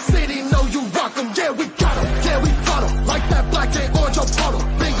let the city know you rock 'em. Yeah, we got 'em. Yeah, we fought 'em. Like that black and orange on bottle.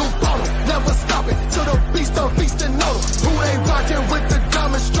 Bingo bottle. Never stop it. Till the beast of feasting on 'em. Who ain't rocking with the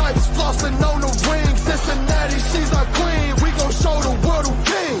diamond stripes? Flossing on the ring. Cincinnati, she's our queen. We gon' show the world who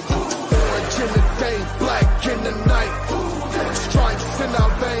king. Orange in the day, black in the night. Stripes in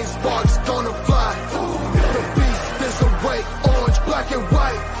our veins, sparks gonna fly. The beast is awake, orange, black and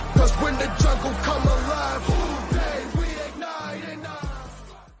white. 'Cause when the jungle comes,